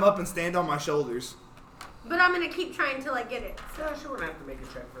then- climb up and stand on my shoulders. But I'm gonna keep trying till I get it. So she wouldn't have to make a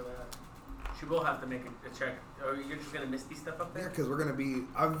check for that. She will have to make a check. Oh, you're just gonna Misty Step up Yeah, there? because we're gonna be.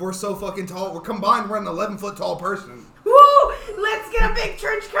 We're so fucking tall. We're combined. We're an 11-foot tall person. Woo! Let's get a big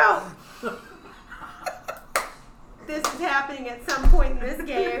trench coat. This is happening at some point in this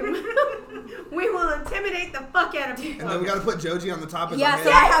game. We will intimidate the fuck out of you. And then we gotta put Joji on the top of Yeah, the see,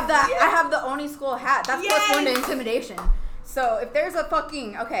 head. I have that. I have the Oni school hat. That's Yes! plus 1 to intimidation. So if there's a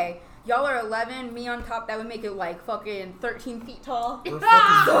fucking y'all are 11, me on top, that would make it like fucking 13 feet tall. We're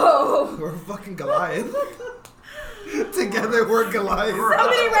fucking, So we're fucking Goliath. Together we're Goliath.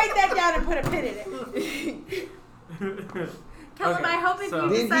 Somebody write that down and put a pin in it. Tell him Okay, I hope if so- you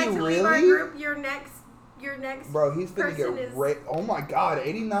Did decide he to leave our really? group, your next Bro, he's finna person get is. Oh my god,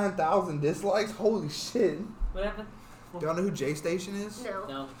 89,000 dislikes? Holy shit. What happened? Do y'all know who J Station is? No.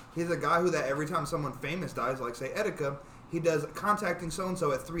 No. He's a guy who that every time someone famous dies, like say Etika, he does contacting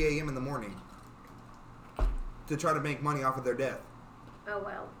so-and-so at 3 a.m. in the morning to try to make money off of their death. Oh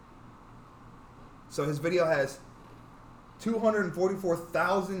well. So his video has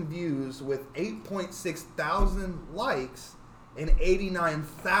 244,000 views with 8.6 thousand likes and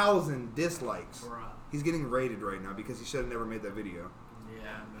 89,000 dislikes. Bruh. He's getting raided right now because he should have never made that video.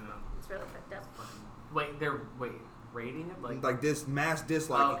 Yeah, no. It's really fucked up. Wait, they're rating it? Like this mass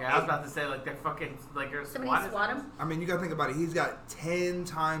dislike. Oh, okay, I was about to say, like, they're fucking, like, they're Somebody swat him. I mean, you gotta think about it. He's got 10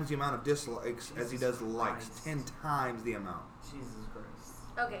 times the amount of dislikes as he Jesus does likes. Christ. 10 times the amount. Jesus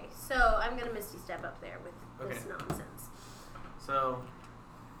Christ. Okay, so I'm gonna Misty Step up there with this Okay. nonsense. So,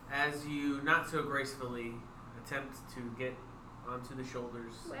 as you not so gracefully attempt to get onto the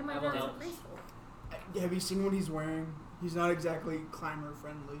shoulders. Why am I I will not so not. graceful? Have you seen what he's wearing? He's not exactly climber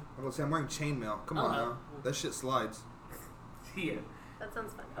friendly. I was say I'm wearing chainmail. Come Oh, on no. now, that shit slides. Yeah. That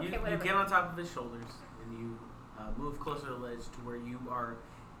sounds fun. You, Okay, you whatever. get on top of his shoulders and you move closer to the ledge to where you are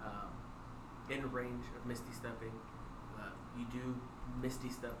in range of Misty stepping. You do Misty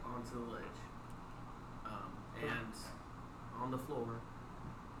step onto the ledge. And on the floor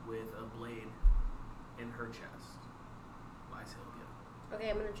with a blade in her chest lies Hilgia. Okay,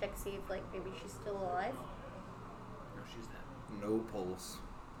 I'm gonna check to see if like maybe she's still alive. No, she's dead. No pulse.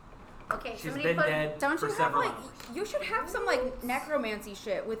 Okay, She's somebody been put. dead Don't for you have several like? hours. You should have some like necromancy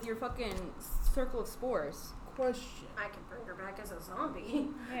shit with your fucking circle of spores. Question. I can bring her back as a zombie.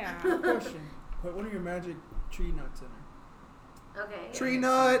 Yeah. Question. Put one of your magic tree nuts in her. Okay. Tree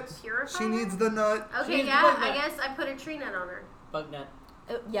nut. Purify She her? needs the nut. Okay, needs yeah, bug I nut. guess I put a tree nut on her. Bug nut.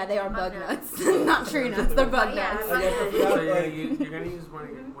 Yeah, they are Bug bug nuts. nuts, not tree nuts. They're bug Yeah, nuts. bug I nuts. guess So like- you're gonna use one of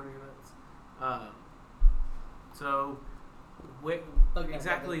your nuts. So, Bug nut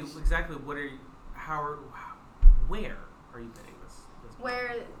exactly buggers. what are you? Where are you hitting this?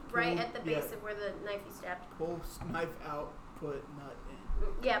 Where, right at the base Yeah. of where the knife you stabbed. Pull knife out. Put nut in.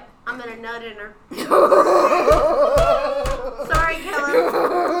 Yep, I'm gonna nut in her. Sorry,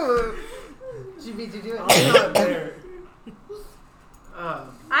 Kellen. She beat you to it. I'm not there.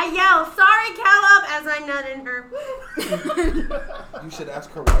 I yell, "Sorry, Caleb!" as I nut in her. You should ask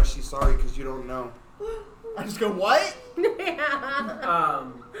her why she's sorry because you don't know. I just go, what? Yeah.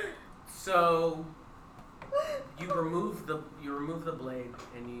 So you remove the blade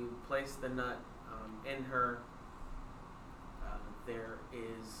and you place the nut in her. There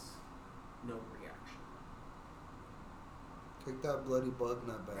is no reaction. Take that bloody bug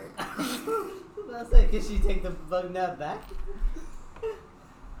nut back. That's like, can she take the bug nut back?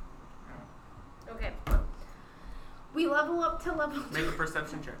 Okay. We level up to level Make a 2.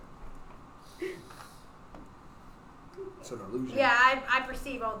 perception check. It's an illusion. Yeah, I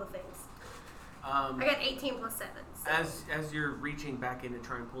perceive all the things. I got 18 plus 7. So. As you're reaching back in to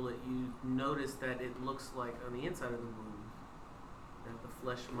try and pull it, you notice that it looks like on the inside of the wound that the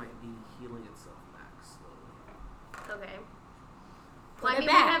flesh might be healing itself back slowly. Okay. Put Well, I it mean,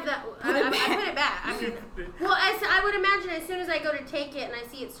 back. we have that. Put it I back. put it back. I mean, well, I would imagine as soon as I go to take it and I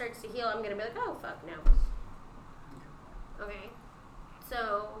see it starts to heal, I'm gonna be like, oh fuck no. Okay.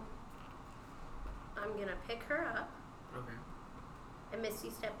 So I'm gonna pick her up Okay. and Misty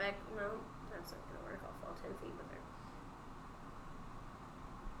step back. No, that's not gonna work. I'll fall 10 feet with her.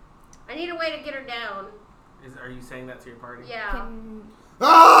 I need a way to get her down. Are you saying that to your party? Yeah. Can,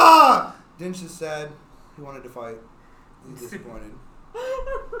 Ah! Dinch is sad. He wanted to fight. He's disappointed.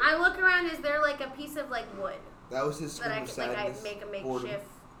 I look around. Is there like a piece of like wood That was his that scream I of could like sadness. make a boredom. makeshift,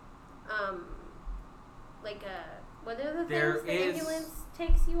 like a what are the There things the is ambulance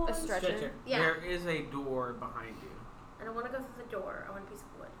takes you on? a stretcher. Stretcher. Yeah. There is a door behind you. I don't want to go through the door. I want a piece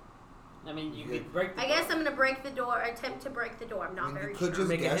of wood. I mean, you Yeah. could break the I guess I'm gonna break the door. Attempt to break the door. I'm I not mean, very you could sure. just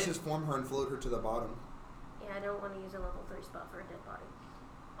Make a hit. gaseous form her and float her to the bottom. Yeah, I don't want to use a level 3 spell for a dead body.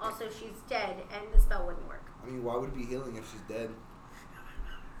 Also, she's dead, and the spell wouldn't work. I mean, why would it be healing if she's dead?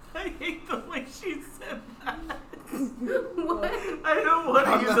 I hate the way she said that. What? I don't want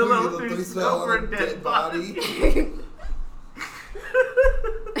to I'm use not a gonna level use 3 a spell for a dead body.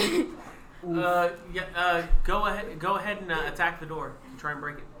 Go ahead and attack the door. Try and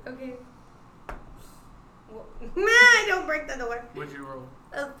break it. Okay. Well, nah, I don't break the door. What'd you roll?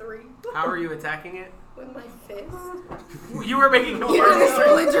 A 3. How are you attacking it? With my fist. You were making a You're just word.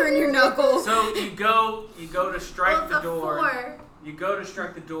 splintering your knuckles. So you go to strike Well, it's the a door. 4. You go to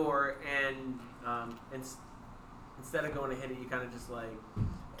strike the door, and instead of going to hit it, you kind of just like.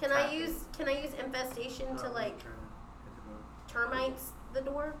 Can I use infestation to like try to hit the door. termites the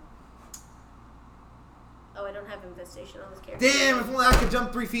door? Oh, I don't have infestation on this character. Damn, if only I could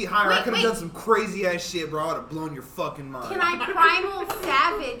jump 3 feet higher, I Wait, could have wait. done some crazy ass shit, bro. I would have blown your fucking mind. Can I primal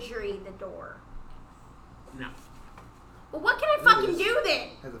savagery the door? No. Well, what can I fucking do then?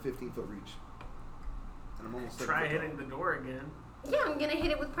 Has a 15-foot reach. And I'm almost 7 Try foot hitting the door again. Yeah, I'm gonna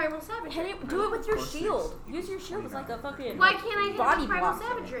hit it with primal savagery. Hit it, do it with your Plus six shield. equals Use your shield as like a 29. fucking. Why can't I hit it Body with primal block.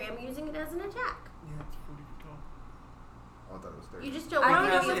 savagery? I'm using it as an attack. Yeah, it's 40 feet tall. Oh, I thought it was 30. You just don't I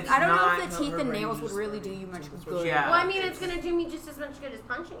want don't me know to if use the, I don't know not- if the teeth her and range nails is would really 30, do you much so that's good. what- Yeah. Well, I mean, it's gonna do me just as much good as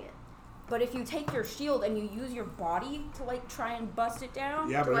punching it. But if you take your shield and you use your body to like try and bust it down,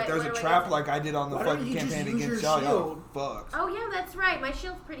 Yeah, but Wait, if there's wait, a wait, trap wait. like I did on the Why don't fucking you just campaign use against your y'all, y'all shield? fucked. Oh yeah, that's right. My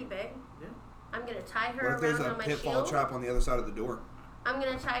shield's pretty big. Yeah. I'm gonna tie her What if there's around a on my pitfall shield. trap on the other side of the door? I'm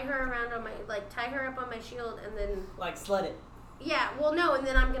gonna tie her around on my tie her up on my shield and then Like sled it. Yeah, well, no, and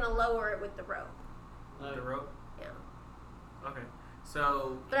then I'm gonna lower it with the rope. The rope? Yeah. Okay.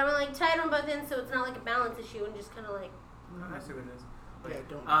 So, But I'm gonna like tie it on both ends so it's not like a balance issue and just kind of like. I see what it is. Yeah,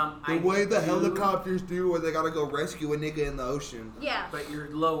 don't. The I way the do- helicopters do, where they gotta go rescue a nigga in the ocean. Yeah. But you're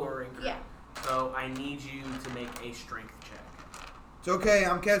lowering her. Yeah. So I need you to make a strength check. It's okay,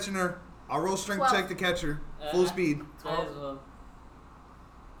 I'm catching her. I'll roll strength 12. check to catch her. Full speed. Might as well.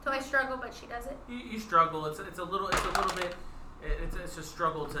 So I struggle, but she does it. You struggle. It's a little bit. It's a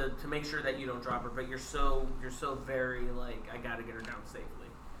struggle to make sure that you don't drop her. But you're so very like I gotta get her down safely.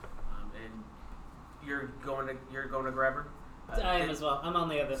 And you're going to grab her. I am as well. I'm on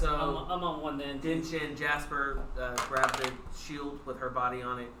the other. So- I'm on one end. Dinch and Jasper grab the shield with her body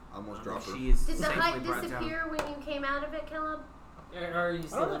on it. I almost dropped her. She is Did the safely hut brought down. disappear when you came out of it, Caleb? Or are you I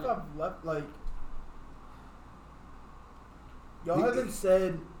still don't in know it? if I've left, like... Y'all haven't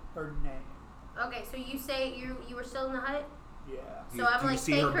said her name. Okay, so you say you were still in the hut? Yeah. So I'm like,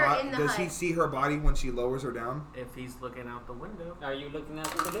 take her in the Does hut. he see her body when she lowers her down? If he's looking out the window. Are you looking at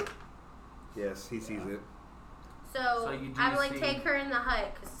the video? Yes, he sees it. So you do I'm like, see- take her in the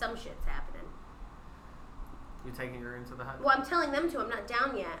hut because some shit's happening. You taking her into the hut? Well, I'm telling them to. I'm not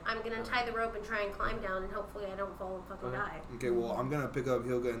down yet. I'm gonna tie the rope and try and climb down, and hopefully I don't fall and fucking Okay. die. Okay, well, I'm gonna pick up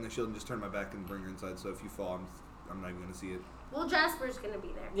Hilga and the shield and just turn my back and bring her inside. So if you fall, I'm not even gonna see it. Well, Jasper's gonna be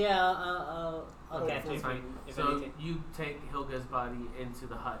there. Yeah, I'll catch you That's fine. if So anything. you take Hilga's body into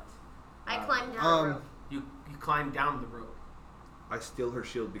the hut. I climbed down the rope. You climb down the rope. I steal her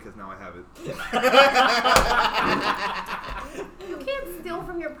shield because now I have it. You can't steal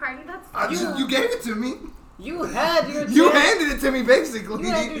from your party. That's You gave it to me. You had your chance. You handed it to me, basically. You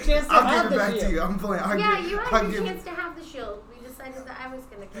had your chance to I'll have give it the back to shield. you. I'm playing. yeah, you I'll had the give chance to have the shield. We decided that I was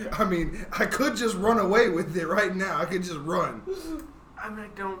gonna get it. I mean, I could just run away with it right now. I could just run. I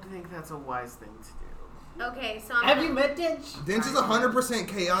don't think that's a wise thing to do. Okay, so I'm Have gonna, you met Dinch? Dinch is 100%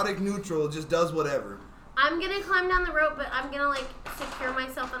 chaotic neutral. Just does whatever. I'm gonna climb down the rope, but I'm gonna like secure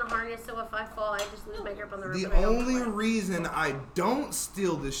myself in a harness so if I fall, I just lose my grip on the rope. The and I don't only fall. reason I don't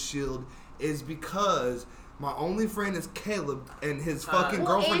steal the shield is because my only friend is Caleb and his fucking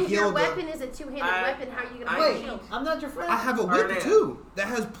Well, girlfriend and your Hilda. weapon is a two-handed weapon. How are you gonna Wait, hold a shield? I'm not your friend. I have a whip Arnea. too that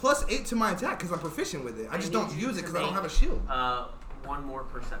has +8 to my attack because I'm proficient with it. I I just need don't you use it to because I don't make- have a shield. One more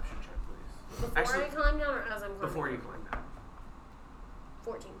perception check, please. Before Actually, I climb down or as I'm climbing? before you climb down.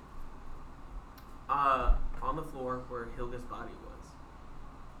 14. On the floor where Hilga's body was,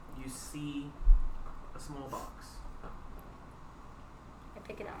 you see a small box. I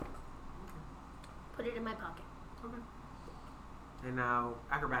pick it up. Put it in my pocket. Okay. And now,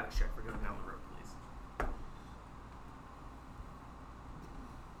 acrobatics check for going down the road, please.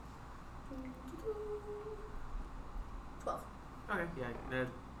 12. Okay, yeah.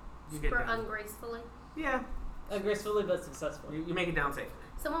 You get Super down. ungracefully. Yeah, Gracefully but successfully. you make it down safely.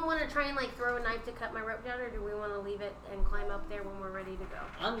 Someone want to try and like throw a knife to cut my rope down, or do we want to leave it and climb up there when we're ready to go?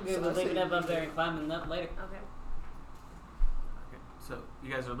 I'm good So with I leaving say- it up there and climbing up later. Okay. Okay, so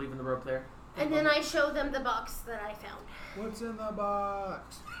you guys are leaving the rope there? And then I show them the box that I found. What's in the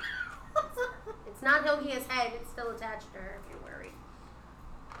box? It's not Hilgia's head; it's still attached to her. If you're worried.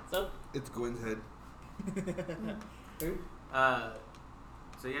 So, It's Gwen's head.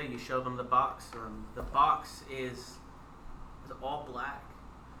 So yeah, you show them the box. The box is all black,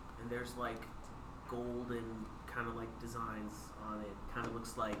 and there's like golden kind of like designs on it. Kind of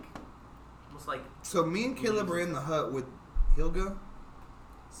looks like almost like So me and Caleb are in the hut with Hilga.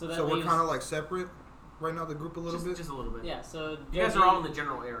 so that So we're leaves- kind of like separate right now, the group a little bit. just a little bit. Yeah, so You guys are all in the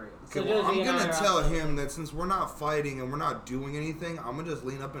general area. Okay, So well, Josie I'm and I gonna are tell outside. him that since we're not fighting and we're not doing anything, I'm gonna just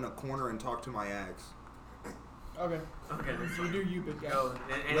lean up in a corner and talk to my axe. Okay. Okay, that's You fine. do you, big guy. Go.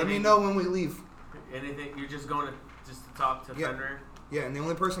 Let me know when we leave. Anything? You're just going to talk to Yeah. Fenrir. Yeah, and the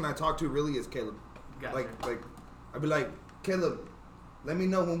only person I talk to really is Caleb. Gotcha. Like, I'd be like, Caleb, let me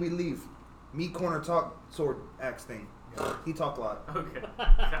know when we leave. Me corner talk sword axe thing. He talk a lot. Okay.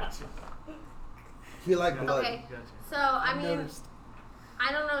 Gotcha. He like blood. Okay. Gotcha. So I mean, Noticed.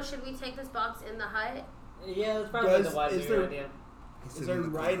 I don't know. Should we take this box in the hut? Yeah, that's probably Does- the is wiser there- idea. He's Is sitting there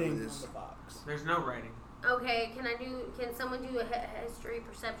in the corner writing with on his- the box? There's no writing. Okay. Can someone do a history,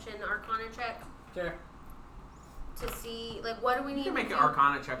 perception, arcana check Sure. to see like what do we You need? can to make do? an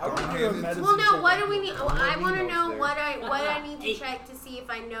Arcana check. I want to do a Well, medicine Well, no. check What on do we it. need? Oh, One I of want to these know notes what I need to 8. check to see if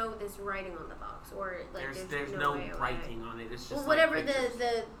I know this writing on the box or like There's no way writing on it. It's just Well, like whatever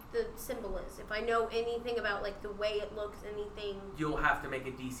pictures. the symbol is. If I know anything about like the way it looks, anything. You'll have to make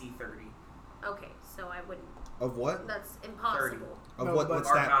a DC 30. Okay, so I wouldn't. Of what? That's impossible. Of No, what? but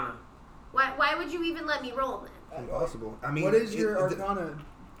What's that? Arcana. Why would you even let me roll then? Impossible. I mean, what is your it- arcana?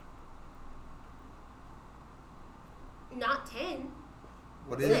 Not 10.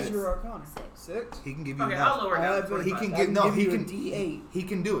 What What is is it? your Arcana? 6. 6? He can give you Okay, enough. I'll lower it down to He 25. can I get can no. give He you a can. D8. He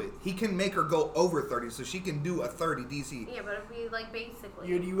can do it. He can make her go over 30, so she can do a 30 DC. Yeah, but if we like basically.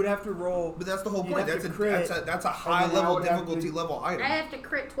 You would have to roll. But that's the whole You'd point. have That's to a, crit, that's a and high then I level would have difficulty to- level item. I have to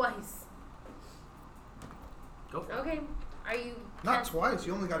crit twice. Go for it. Okay. Are you. Not test- twice.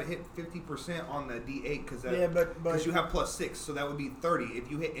 You only got to hit 50% on the D8 because Yeah, but you have plus 6, so that would be 30. If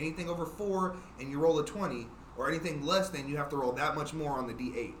you hit anything over 4 and you roll a 20, or anything less than, you have to roll that much more on the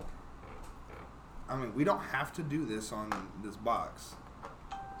D8. I mean, we don't have to do this on this box.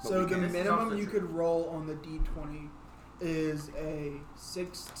 But so we the can. This is minimum also you true. could roll on the D20 is a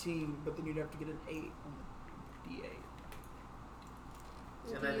 16, but then you'd have to get an 8 on the D8.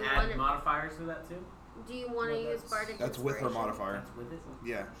 And Do then you add wanna- modifiers to that too? Do you want to Well, use that's- Bardic That's with her Inspiration? modifier. That's with it?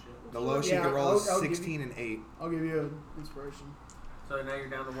 Yeah. Shit. The lowest she Yeah, can roll is I'll give you- 16 and 8. I'll give you an inspiration. So now you're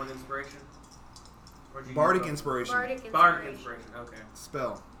down to 1 inspiration? Or did you Bardic use both? inspiration. Bardic Inspiration. Bardic inspiration, okay.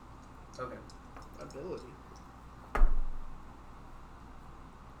 Spell. Okay. Ability.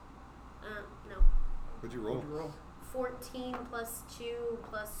 No. What'd you roll? What'd you roll? 14 plus 2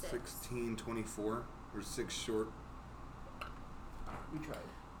 plus 6. 16, 24. Or 6 short. We tried.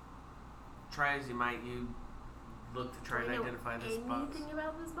 Try as you might, you look to try Do and I know identify this box. anything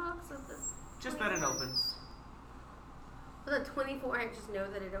about this box? With this Just that it opens. With a 24, I just know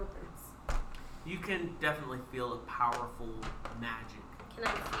that it opens. You can definitely feel a powerful magic. Can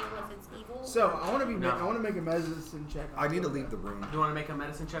I feel if it's evil? So I want to be. No. I want to make a medicine check. On I need to Hilda. leave the room. You want to make a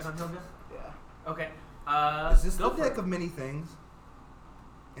medicine check on Hilda? Yeah. Okay. Is this go the for deck it. of many things?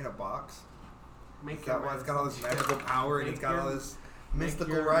 In a box? Make Is that why it's got all this medicine check. magical power and it's Make got all your- this make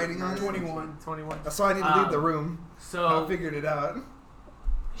mystical your writing on it? 21. 21. That's why I need to leave the room. I So figured it out.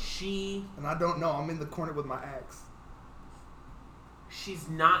 she And I don't know. I'm in the corner with my axe. she's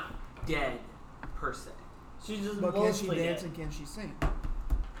not dead per se. She's just But can she mostly dance dead. and can she sing?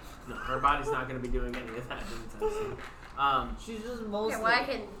 No, her body's not going to be doing any of that anytime soon. She's just mostly. Okay, well, I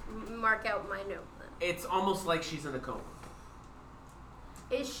can mark out my note then. It's almost like she's in a coma.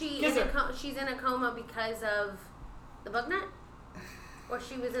 Is she Kiss in a her. she's in a coma because of the bug nut? Or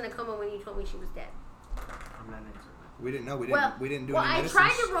she was in a coma when you told me she was dead? I'm not answering that. We didn't know. We didn't do well, any I medicine.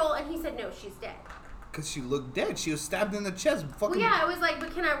 tried to roll and he said no, she's dead. Because she looked dead. She was stabbed in the chest. Fucking. Well, yeah, I was like,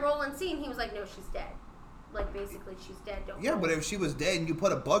 but can I roll and see? And he was like, no, she's dead. Like, basically, she's dead. Don't Yeah, roll. but if she was dead and you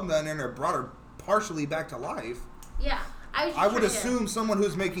put a bug nut in her and brought her partially back to life, Yeah, I was just I would trying to- assume someone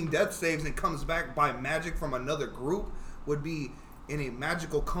who's making death saves and comes back by magic from another group would be in a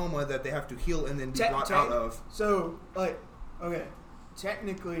magical coma that they have to heal and then be brought out of. So, like, okay,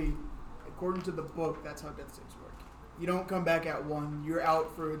 technically, according to the book, that's how death saves work. You don't come back at 1. You're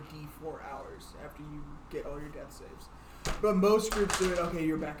out for a D4 hours after you get all your death saves. But most groups do it. Okay,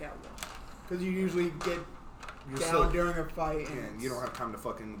 you're back at 1 because you usually get You're down so, during a fight, and you don't have time to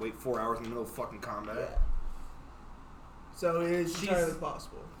fucking wait 4 hours in the middle of fucking combat. Yeah. So it is She's- entirely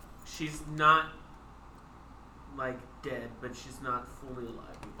possible. She's not like dead, but she's not fully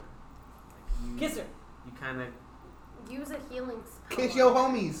alive either. Like, you, Kiss her. You kind of Use a healing spell. Kiss your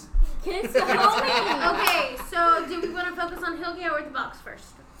homies. Kiss the homie. Okay, so do we want to focus on Hilgia or the box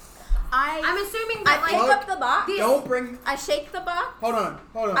first? I'm I'm assuming I that, pick like, up the box. This- Don't bring. I shake the box. Hold on.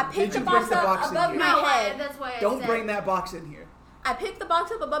 I pick Did the you box bring the up box in above here? my no, head. that's why I Don't said. bring that box in here. I pick the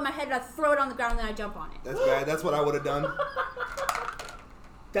box up above my head and I throw it on the ground and then I jump on it. That's bad. That's what I would have done.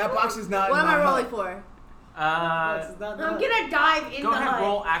 That box is not. What in am I my rolling hut. for? That's not I'm that. gonna dive in go the ahead. hut.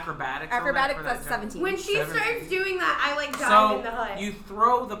 Roll acrobatics. Acrobatic on that plus for that jump. 17. When she 17. starts doing that, I like dive in the So hut. you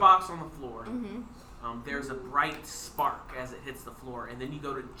throw the box on the floor. Mm-hmm. There's a bright spark as it hits the floor, and then you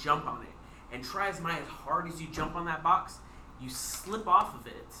go to jump on it. And try as hard as you jump on that box, you slip off of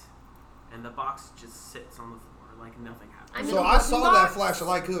it, and the box just sits on the floor like nothing happened. I mean, So a I wooden saw box? that flash of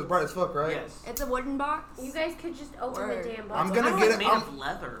light because it was bright as fuck, right? Yes. It's a wooden box. You guys could just open Word. the damn box. I'm It's gonna kinda get like it- made I'm- of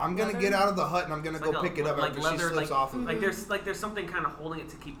leather. I'm gonna get out of the hut and I'm gonna It's go like pick it up like after leather, she slips like, off of it. like there's something kind of holding it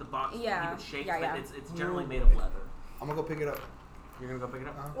to keep the box Yeah. keep it shaped, Yeah, but yeah. it's generally made of leather. I'm gonna go pick it up. You're gonna go pick it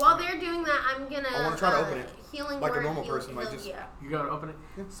up. While they're doing that, I'm gonna. I wanna try to open it. Healing Like a word, normal heal- person, like just- Hilgia. You go to open it.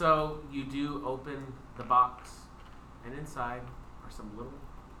 Yeah. So you do open the box, and inside are some little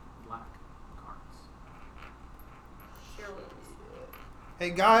black cards. Surely.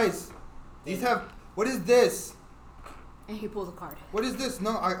 Hey guys, these have. What is this? And he pulls a card. What is this?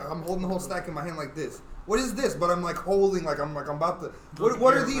 No, I'm holding the whole stack in my hand like this. What is this? But I'm like holding, like I'm about to.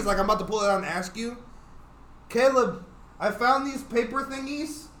 What are these? Like I'm about to pull it out and ask you. Caleb, I found these paper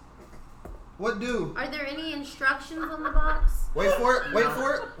thingies. What do? Are there any instructions on the box? Wait for it. Wait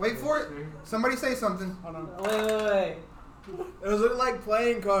for it. Wait for it. Somebody say something. Hold on. Wait. Those look like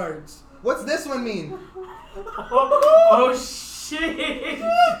playing cards. What's this one mean? Oh shit!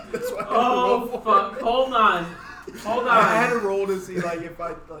 That's why I Oh rolled. fuck! Hold on. I had to roll to see like if I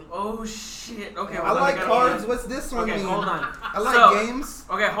like. Oh shit! Okay, I hold on, like gotta cards. hold What's this on. one Okay, mean? hold on. I like So- games.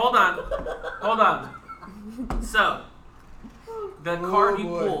 Okay, hold on. So, the card you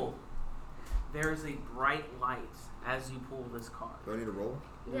boy. pull, there is a bright light as you pull this card. Do I need to roll?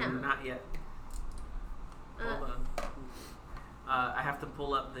 Yeah. Not yet. Hold on. I have to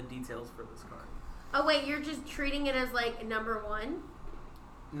pull up the details for this card. Oh wait, you're just treating it as like number 1?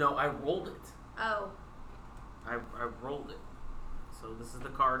 No, I rolled it. Oh. I rolled it. So this is the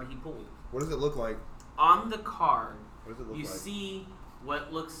card he pulled. What does it look like? On the card, What does it look you like? see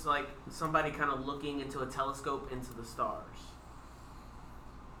what looks like somebody kind of looking into a telescope into the stars.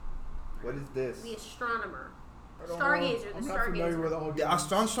 What is this? The astronomer. I don't Stargazer, know. the I'm not familiar Stargazer. with all Yeah,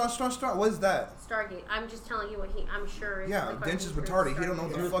 strong. What is that? Stargate. I'm just telling you what I'm sure is. Yeah, the Dench is fucking retarded. He don't know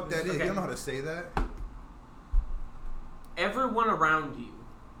what the Yeah. fuck that is. Okay. He don't know how to say that. Everyone around you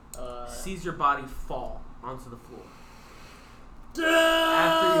sees your body fall onto the floor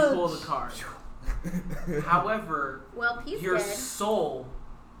after you pull the card. However, Well, he's your dead. soul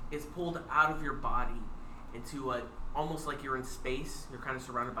is pulled out of your body into a almost like you're in space. You're kind of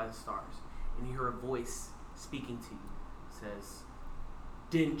surrounded by the stars, and you hear a voice speaking to you. It says,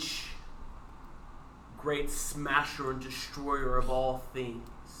 "Dinch, great smasher and destroyer of all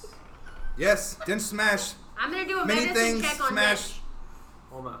things." Yes, Dench smash. I'm gonna do a Many medicine things check on smash. Dench.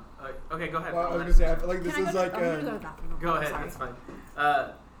 Hold on. Okay, go ahead. Well, I Roll was that. gonna say I feel like this Can I is go like I'm gonna go to the bathroom. Go ahead, Sorry. that's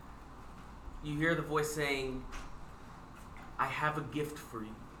fine. You hear the voice saying, "I have a gift for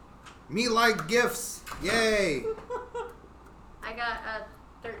you." Me like gifts. Yay. I got a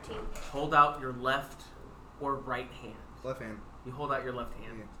 13. Hold out your left or right hand. Left hand. You hold out your left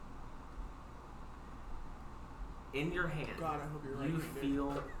hand. In your hand, God, I hope you're right. you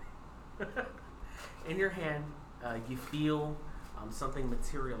feel. In your hand, you feel something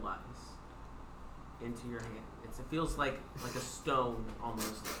materialize into your hand. It feels like a stone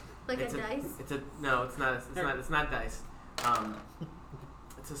almost. Like It's a dice? It's a no. It's not. It's not dice.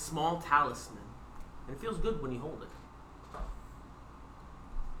 It's a small talisman, and it feels good when you hold it.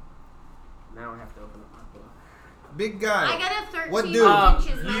 Now I have to open up my book. Big guy. I got a 13 What dude?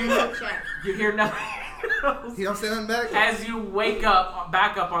 inches medicine check. You hear nothing else. He don't say nothing back? As you wake up,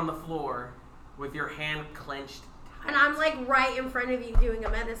 back up on the floor, with your hand clenched tight. And I'm like right in front of you doing a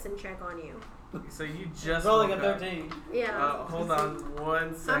medicine check on you. So you just Rolling a woke up. 13. Yeah. Hold on 1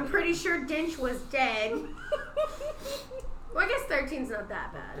 I'm second. pretty sure Dench was dead. Well, I guess 13's not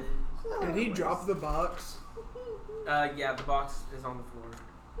that bad. Did he drop the box? Yeah, the box is on the floor.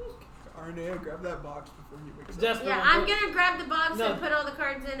 Arnea, grab that box before he wakes up. Jasper, Yeah, I'm gonna grab the box No. and put all the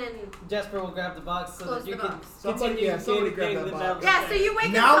cards in and... Jasper will grab the box so Close that you the can box. continue Somebody grab getting that the box. medicine. Yeah, so you wake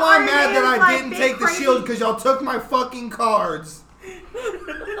up Now to I'm mad that Arnea's, I like, didn't big take the crazy- shield because y'all took my fucking cards.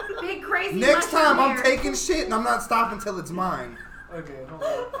 Big crazy Next mushroom time I'm hair. taking shit and I'm not stopping till it's mine. Okay, hold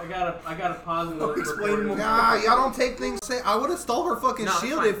on. I gotta pause the Explain recording. more. Nah, y'all don't take things. I would have stole her fucking No, it's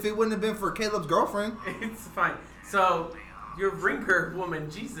shield fine. if it wouldn't have been for Caleb's girlfriend. It's fine. So, your ringer woman,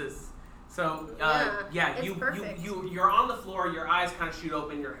 Jesus. So, Yeah, it's you perfect. you're on the floor. Your eyes kind of shoot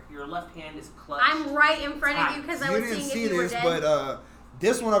open. Your left hand is clutched. I'm right in front of you because I You was didn't seeing see if you were this, dead. but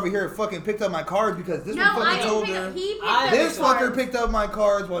this one over here fucking picked up my cards because this No, one I fucking told didn't pick her. up. He picked I- up This the fucker cards. picked up my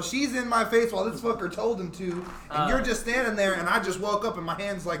cards while she's in my face while this fucker told him to, and you're just standing there, and I just woke up and my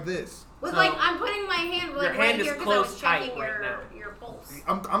hand's like this. With So, like, I'm putting my hand like your right hand is here because I was closed tight checking right your, now. your pulse.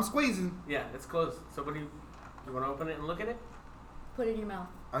 I'm squeezing. Yeah, it's closed. So, what do you want to open it and look at it? Put it in your mouth.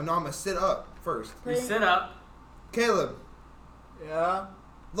 I know I'm gonna sit up first. You sit up. Caleb, Yeah.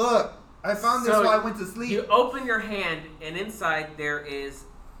 look, I found this So, while I went to sleep. You open your hand, and inside there is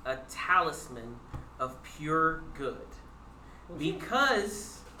a talisman of pure good.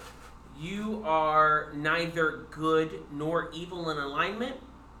 Because you are neither good nor evil in alignment,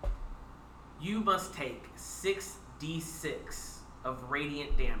 you must take 6d6 of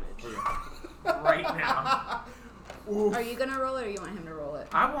radiant damage right now. Oof. Are you gonna roll it or you want him to roll it?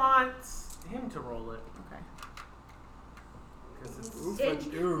 I want him to roll it. Okay. 'Cause it's- Oof, I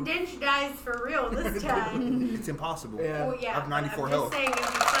do. Dinch dies for real this time. It's impossible. Yeah. Oh yeah, I have 94 I'm health. just saying it'd be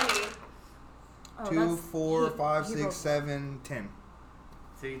funny. Oh, 2, that's- 4, he- 5, he 6, rolled- 7, 10.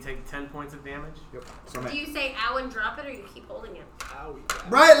 So you take 10 points of damage? Yep. So I'm Do at you say ow and drop it or you keep holding it? Owie.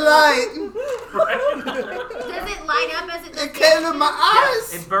 bright light. Does it light up as it does It came in damage? my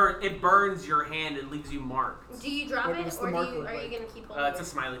eyes. It burns your hand and leaves you marked. Do you drop What- it what's the or marker are you like? gonna keep holding It's a it?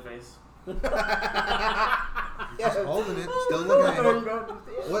 smiley face. Just holding it, still looking at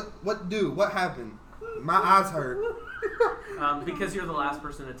it. What happened? My eyes hurt. Because you're the last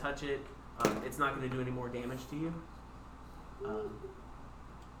person to touch it, It's not going to do any more damage to you.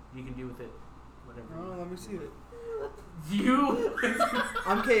 You can do with it whatever. Oh, let me see it. You.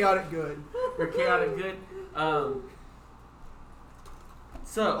 I'm chaotic good. You're chaotic good.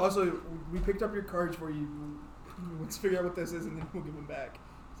 So Also, we picked up your cards for you. Let's figure out what this is, and then we'll give them back.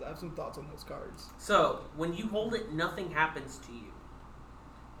 So I have some thoughts on those cards. So when you hold it, nothing happens to you.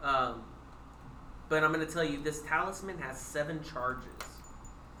 But I'm going to tell you, this talisman has 7 charges.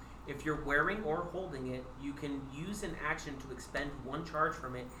 If you're wearing or holding it, you can use an action to expend 1 charge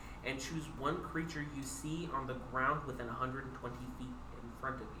from it and choose 1 creature you see on the ground within 120 feet in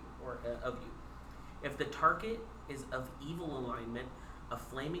front of you or of you. If the target is of evil alignment, a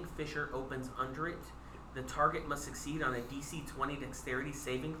flaming fissure opens under it. The target must succeed on a DC 20 dexterity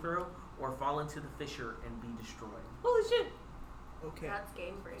saving throw or fall into the fissure and be destroyed. Holy shit! Okay. That's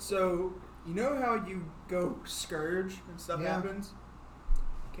game breaking. So, you know how you go Scourge and stuff Yeah. happens?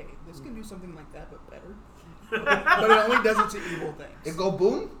 Okay, this can do something like that, but better. But it only does it to evil things. It go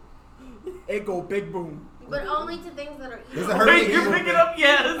boom? It go big boom. But only to things that are Does evil. it hurt Wait, me? you're picking up?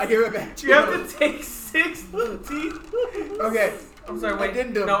 Yes. I give it back to You have to take 6d. Okay, I'm sorry, wait.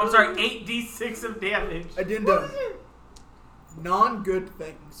 Addendum. No, I'm sorry, 8d6 of damage. Addendum. Non-good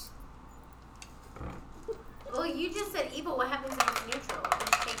things. Well, you just said evil. What happens if it's neutral?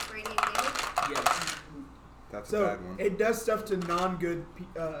 It just takes radiant damage? Yes. That's a So, bad one. it does stuff to non-good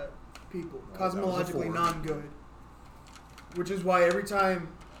people. Oh, that was a Cosmologically 4. non-good. Which is why every time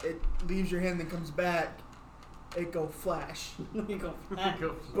it leaves your hand and comes back, it go flash. You go flat.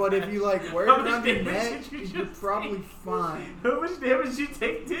 But if you like wear it How much around your damage neck, did you you're just probably take? fine. How much damage you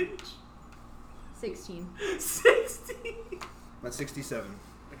take, Dinge? 16. 60. That's 67.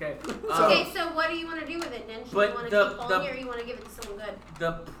 Okay. Okay, so what do you want to do with it, then? Do But you want to the- keep holding it or you want to give it to someone good?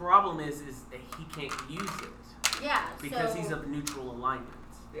 The problem is that he can't use it Yeah, because so, he's of neutral alignment.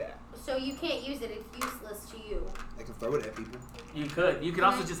 Yeah. so you can't use it. It's useless to you. I can throw it at people. You could. You could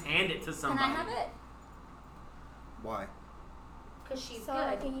Can also I- just hand it to Can somebody. I have it? Why? Because she's So good.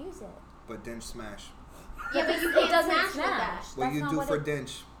 I can use it. But Dench smash. Yeah, but you It can't doesn't smash with smash. that. What That's you not do what for it-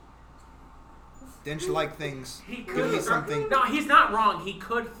 Dench? Dench like things. He Give could me throw- something. No, he's not wrong. He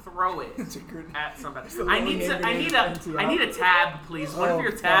could throw it It's a good. at somebody. It's a I little need hand to. I grenade need empty a tab, please. One Oh, of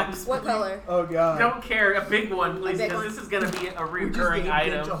your fuck. tabs. What color? Oh god. Don't care. A big one, please, big because one. this is gonna be a We just recurring gave Dench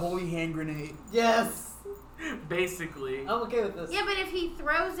a item, holy hand grenade. Yes! basically. I'm okay with this. Yeah, but if he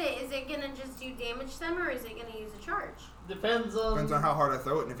throws it, is it going to just do damage to them or is it going to use a charge? Depends on. Depends on how hard I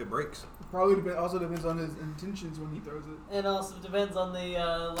throw it and if it breaks. Probably also depends on his intentions when he throws it. And also depends on the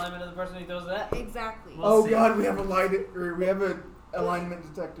alignment of the person he throws it at. Exactly. We'll Oh see. god, we have a we have an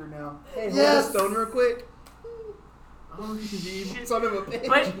alignment detector now. Hey, hold Yes! the stone real quick. Oh You shit! son of a bitch.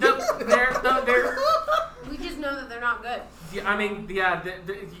 But they're. We just know that they're not good. Yeah, I mean, yeah.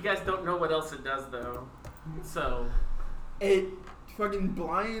 You guys don't know what else it does, though. So It fucking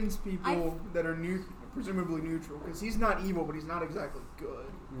blinds people that are presumably neutral, because he's not evil, but he's not exactly good.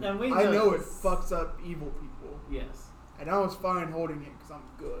 And we I know it this. fucks up evil people, yes, and I was fine holding it because I'm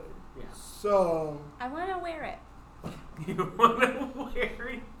good. yeah. So I want to wear it. You wanna wear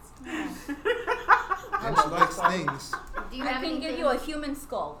it? Dench likes things. Do you I have can anything? give you a human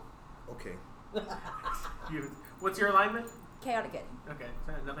skull. Okay. What's your alignment? Chaotic good. Okay,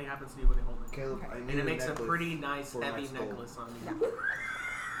 so nothing happens to you when you hold it. Caleb, I need And it makes a necklace pretty nice, for my heavy skull. necklace on you.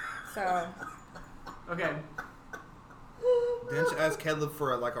 So Okay. Dench asked Caleb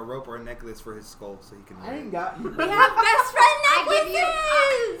for like a rope or a necklace for his skull so he can I wear ain't it. got you. we have best friend I give necklaces.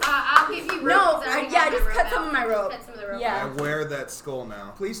 you. I'll give you. No, rope, 'cause I already yeah, have my just rope cut out. some of my rope. Cut some of the rope. Yeah. I wear that skull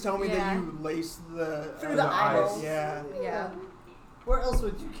now. Please tell me that Yeah. you lace the Through the eyes. Yeah, Yeah. Where else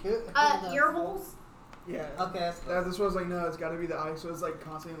would you get? Ear holes. yeah. Okay, that's cool. This was like, no, it's got to be the eye, so it's like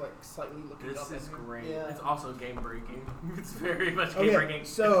constantly like slightly looking This up is at him. great. Yeah. It's also game breaking. It's very much game Okay, breaking.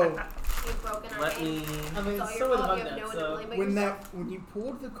 so You've broken our let game. me. I mean, It's all it's your so with fault. Bug You have no Net, one to so. blame but when yourself. when you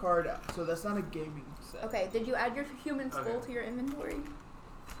pulled the card out, so that's not a gaming set. Okay, did you add your human skull Okay. to your inventory?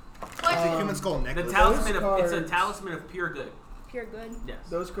 It's a human skull The necklace. talisman of it's a cards- talisman of pure good. Pure good. Yes.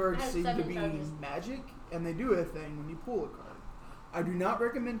 Those cards It has seem to 7 be charges. magic, and they do a thing when you pull a card. I do not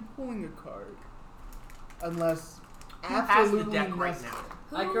recommend pulling a card unless Who has the absolutely deck right necessary.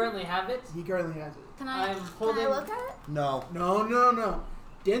 now? I currently have it. He currently has it. Can I? I'm Can holding. I look at it? No. No.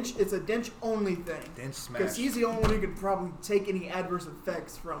 Dench, it's a Dench only thing. Dench Because smash. he's the only one who could probably take any adverse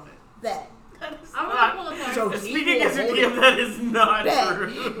effects from it. Bet. That is I'm not- gonna pull a card. So he Speaking will as a hold DM, it. that is not Bet.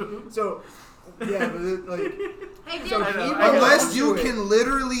 true. So, yeah, but it, like, Hey, so Dan, I know, he I know. will Unless do you it. can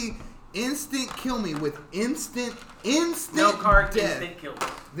literally instant kill me with instant No card death, instant kills.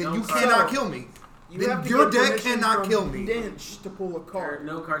 then No you card. cannot kill me. You Then have to your get deck permission cannot from kill me. Dinch to pull a There are card.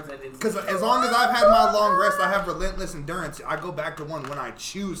 no cards that didn't. Because as long as I've had my long rest, I have relentless endurance. I go back to 1 when I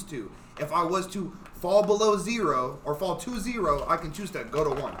choose to. If I was to fall below 0 or fall to 0, I can choose to go to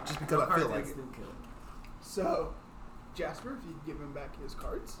 1 just because no I feel cards like it. instant kill. So, Jasper, if you could give him back his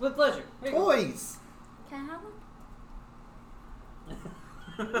cards. With pleasure. Here you go. Toys. Can I have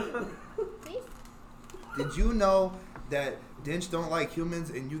them? Please? Did you know that Dinch don't like humans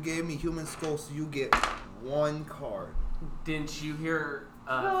and you gave me human skull so you get 1 card? Didn't you hear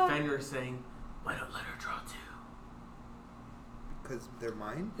Fenrir saying, "Why don't let her draw 2?" Because they're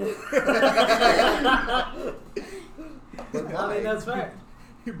mine? I mean, that's fair.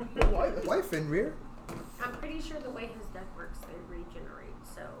 Why Fenrir? I'm pretty sure the way his deck works, they regenerate.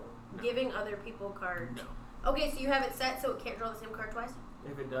 So giving other people cards. No. Okay, so you have it set so it can't draw the same card twice.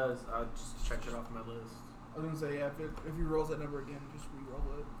 If it does, I'll just check it off my list. I was gonna say, yeah, if he rolls that number again, just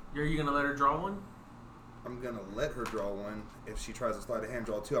re-roll it. Are you gonna let her draw one? I'm gonna let her draw 1. If she tries to slide a hand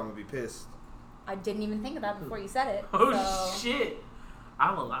draw 2, I'm gonna be pissed. I didn't even think of that before you said it. Oh so. shit!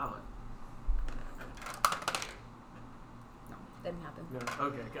 I'll allow it. No, didn't happen. No.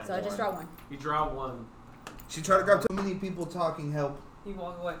 Okay, got So it. I just draw 1. You draw 1. She tried to grab too many people talking help. You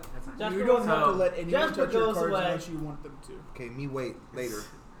walk away. That's not- Jasper You don't goes have to So, let anyone Jasper touch your goes cards away. unless you want them to. Okay, me wait later.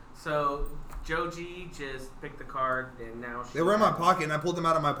 So Joji just picked the card, and now They were in my pocket, and I pulled them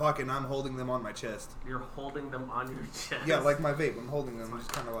out of my pocket, and I'm holding them on my chest. You're holding them on your chest. Yeah, like my vape. I'm holding them,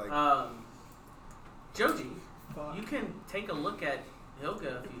 just kind of like. Joji, Fuck. you can take a look at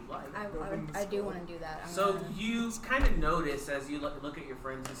Hilga if you'd like. I do want to do that. So you kind of notice as you look at your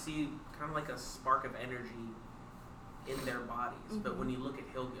friends, you see kind of like a spark of energy in their bodies. But when you look at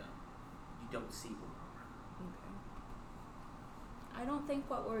Hilga, you don't see one. I don't think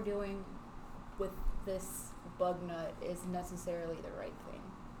what we're doing with this bug nut is necessarily the right thing.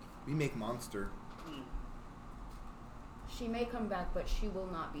 We make monster. She may come back, but she will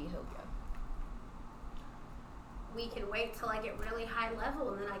not be Hilga. We can wait till I get really high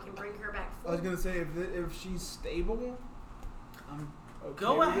level, and then I can bring her back. I was gonna say if she's stable, I'm okay.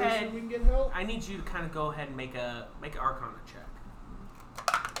 Go with this ahead. and we can get help. I need you to kind of go ahead and make an Arcana check.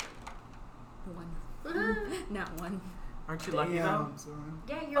 1. Not 1. Aren't you lucky though? Damn, son.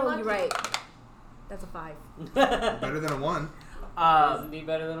 Yeah, you're Oh, lucky. you're right. That's a 5. Better than a 1. Isn't he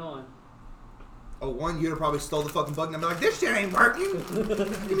better than a 1? A 1, you'd have probably stole the fucking bug, and I'm like, this shit ain't working.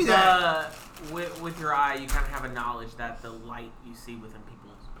 Give me that. With your eye, you kind of have a knowledge that the light you see within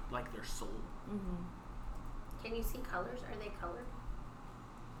people's, like their soul. Can you see colors? Are they colored?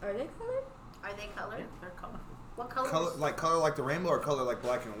 Are they colored? Are they colored? Yeah, they're colorful. What colors? Color like the rainbow, or color like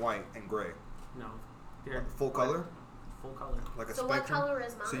black and white and gray? No, they're Full color? Full color. Like a So spectrum? what color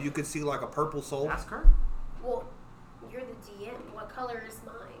is mine? So you could see like a purple soul? Ask her. Well, you're the DM. What color is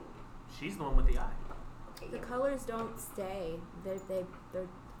mine? She's the one with the eye. Okay, The yeah. colors don't stay. They're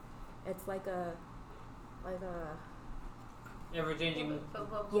it's like a Ever changing.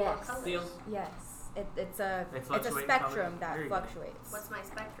 What Yes. colors? Steel. yes. It's a They it's a fluctuate in spectrum color. There that you go. fluctuates. What's my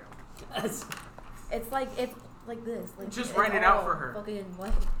spectrum? It's like this. Like Just it's write it out all for her. Fucking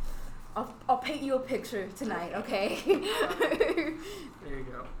what? I'll paint you a picture tonight, okay? There you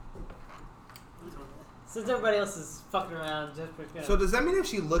go. Since everybody else is fucking around, Jasper's gonna. So does that mean if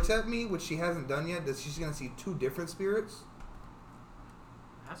she looks at me, which she hasn't done yet, that she's gonna see 2 different spirits?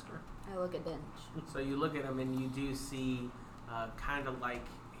 Ask her. I look at Dinch. So you look at him and you do see kind of like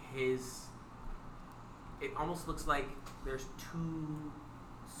his. It almost looks like there's 2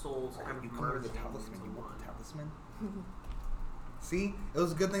 souls kind of You come with the merging talisman. into You one. want the talisman? See? It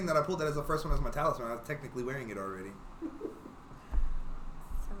was a good thing that I pulled that as the first one as my talisman. I was technically wearing it already.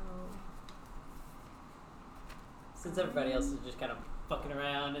 So Since everybody else is just kind of fucking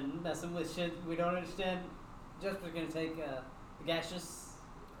around and messing with shit we don't understand, Jasper's gonna take the gaseous.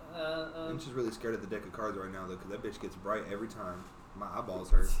 I'm just really scared of the deck of cards right now, though, because that bitch gets bright every time. My eyeballs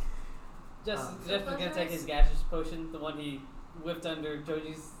hurt. Jasper's gonna take his gaseous potion, the one he whipped under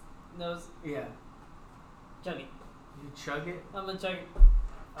Joji's nose. Yeah. Chug it. You chug it. I'm gonna chug it.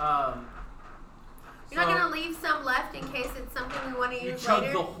 You're not gonna leave some left in case it's something we want to You use chug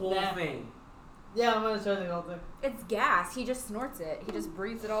later. the whole Nah. thing. Yeah, I'm gonna chug the whole thing. it's gas. He just snorts it. He just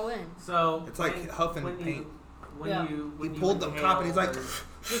breathes it all in. So It's like huffing when paint. Yeah. When He you pulled the inhale cop and he's like, or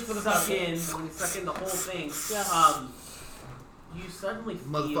Just for the suck time. in, when you suck in the whole thing, Yeah. you suddenly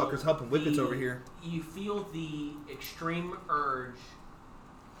feel motherfuckers huffing whippets the- over here. You feel the extreme urge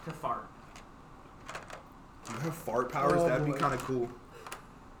to fart. You have fart powers? Oh, That'd be boy. kind of cool.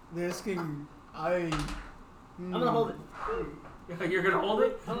 This can I'm gonna hold it. You're gonna hold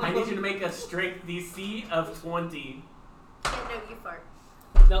it? I'm gonna I need hold you to it. make a strength DC of 20. Yeah, no, you fart.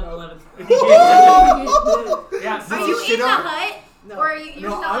 Nope, No. 11. Yeah, so Are you shit in the up. hut? No. Or are you're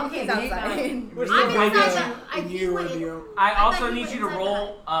No, still I'm okay? He's so outside. We're I'm still inside inside. the. And you were the I I also thought you need went you to inside the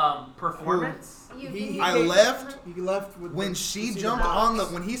roll performance. I left He left with when the- she the jumped box. on the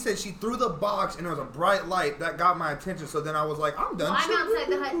when he said she threw the box and there was a bright light that got my attention. So then I was like, I'm done. Well, I'm outside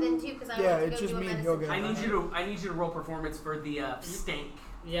the hut then too because I Yeah, want to it's go just do a me and medicine. Yoga. I need you to roll performance for the stank,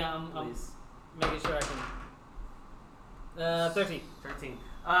 Yeah, I'm please. making sure I can. 13. 13.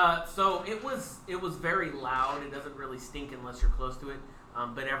 So it was very loud. It doesn't really stink unless you're close to it.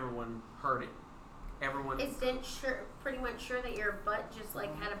 But everyone heard it. Everyone. Is Dent pretty much sure that your butt just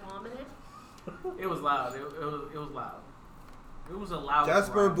like had a bomb in it? It was loud. It was loud. It was a loud.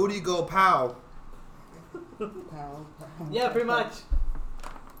 Jasper growl. booty go pow. Pow. Yeah, pretty much.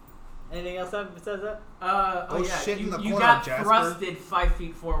 Anything else besides that? Oh, yeah. shit in You, the you corner, got Jasper. thrusted 5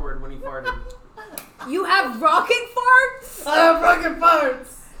 feet forward when you farted. You have rocket farts? I have fucking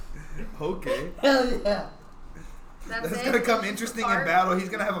parts! Okay. Hell yeah. That's That's it? gonna come interesting in Fart? battle. He's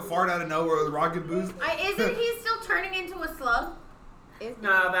gonna have a fart out of nowhere with rocket boost. Isn't he still turning into a slug?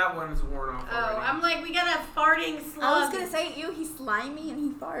 Nah, that one's worn off Oh, already. I'm like, we got a farting slug. I was gonna say, ew, he's slimy and he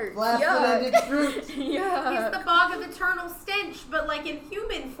farts. Blasted Yuck. fruit. He's Yeah. the bog of eternal stench, but like in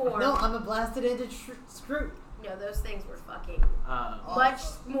human form. No, I'm a blasted fruit. No, those things were fucking much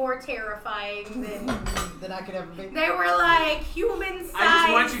more terrifying than Than I could ever be. they were like human sized. I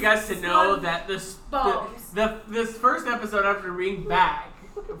just want you guys to know that bombs. this first episode after being back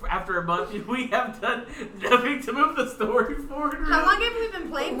after a month, we have done nothing to move the story forward. How long have we been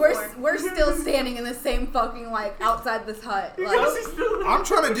playing We're for? we're still standing in the same fucking like outside this hut. Like, I'm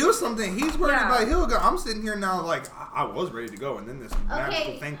trying to do something. He's worried Yeah. about Hilga. I'm sitting here now like I was ready to go, and then this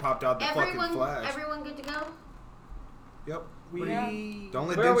magical thing popped out the fucking flash. Everyone good to go? Yep. We Don't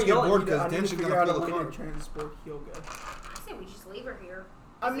let Where are Dench we get going? bored I because need to Dench is figure gonna out a pull the way car. to transport Hilga. I say we just leave her here.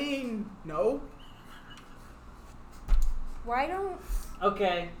 I mean, no. why don't?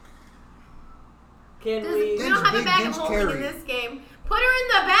 Okay. Can We we? don't have a big bag of Dench holding carry. in this game. Put her in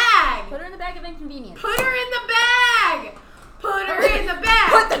the bag. Put her in the bag of inconvenience. Put her in the bag. Put her in the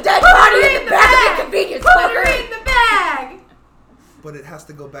bag. Put the dead Put body her in the bag of inconvenience. Put her in the bag. But it has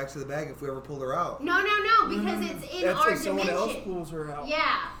to go back to the bag if we ever pull her out. No, because it's in That's our if someone else dimension. pulls her out.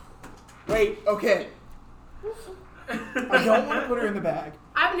 Yeah. Wait, okay. I don't want to put her in the bag,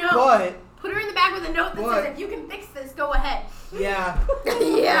 I know. but Put her in the bag with a note that What? says, if you can fix this, go ahead. yeah.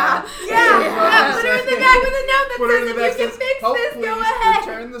 Yeah. Yeah. Put her in the bag with a note that Put her in says, the if bag. you can Says, fix help, this, please go ahead.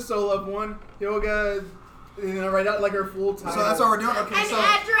 return the soul of one Hilga. And then I write out like her full title. So that's what we're doing. Okay, An so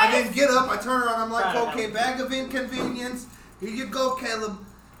address? I then get up, I turn around, I'm like, Right. okay, bag of inconvenience. Here you go, Caleb.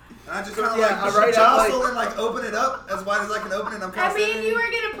 And I just kind of Yeah, I like write out, jostle and like open it up as wide as I can open it. And I'm kind I of mean, you were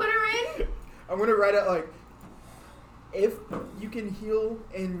going to put her in? I'm gonna write out like, if you can heal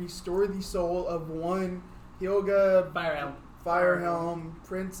and restore the soul of one Hilga Firehelm. Firehelm,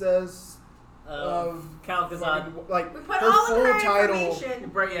 Princess of Calcazad. like We put her all full of her title.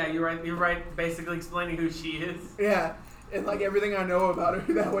 information. Right, yeah, you're right. Basically explaining who she is. Yeah, and like everything I know about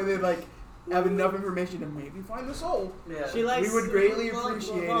her. That way they like have enough information to maybe find the soul. Yeah. She likes. We would greatly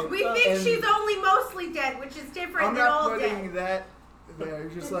appreciate it. We think And- she's only mostly dead, which is different I'm than not all putting dead. that there.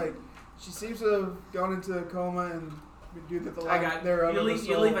 It's just like she seems to have gone into a coma and do the I lack got thereof. you. of a You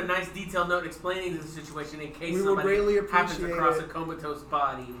soul. leave a nice detailed note explaining the situation in case We will somebody greatly happens appreciate across it. a comatose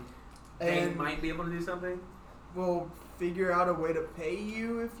body. They And might be able to do something. we'll figure out a way to pay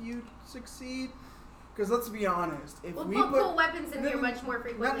you if you succeed. Because let's be honest, if We'll we put put cool weapons in No, here no, much more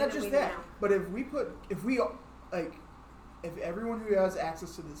frequently not than just we do that, now. but if everyone who has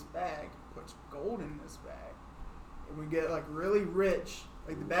access to this bag puts gold in this bag, and we get like really rich,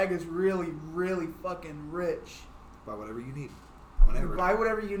 like the bag is really, really fucking rich. buy whatever you need, You whenever. buy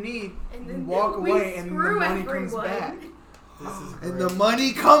whatever you need, And you then walk we away, and the screw money comes everyone. back. This is And great. the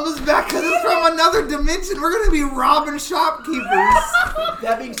money comes back because it's from another dimension. We're gonna be robbing shopkeepers.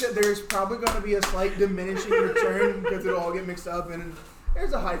 That being said, there's probably going to be a slight diminishing return because it'll all get mixed up, and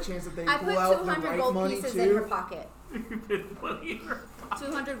there's a high chance that they I pull put out the 200 right gold money pieces in her too. pocket. Money in her pocket.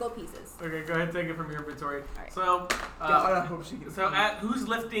 200 gold pieces. Okay, go ahead, take it from your inventory. Alright. So, God, I hope she gets so who's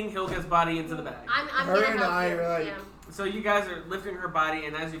lifting Hilga's body into the bag? I'm Her gonna and help I you. are like- yeah. So you guys are lifting her body,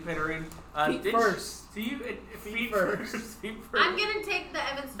 and as you put her in, Feet did first. So you feet first. first. Feet first. I'm gonna take the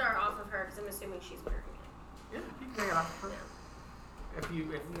Evan Star off of her because I'm assuming she's wearing it. Yeah, you can take it off. If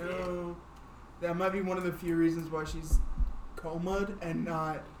No, that might be one of the few reasons why she's comaed and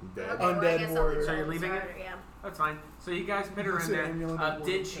not. Okay, Undead well, I guess I'll warrior. leave So the you're Evan leaving Star, it? Yeah. that's fine. So you guys put her It's in an there. amulet of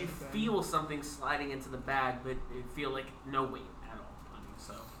Did war she kind of thing. feel something sliding into the bag, but it feel like no weight at all? I mean,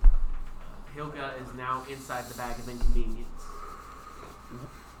 so Hilga is now inside the bag of inconvenience.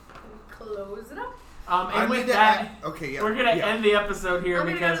 And I with need to that, add- okay, yeah. we're gonna yeah. end the episode here I'm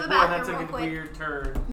gonna go because to the boy, that bathroom took real a quick. weird turn.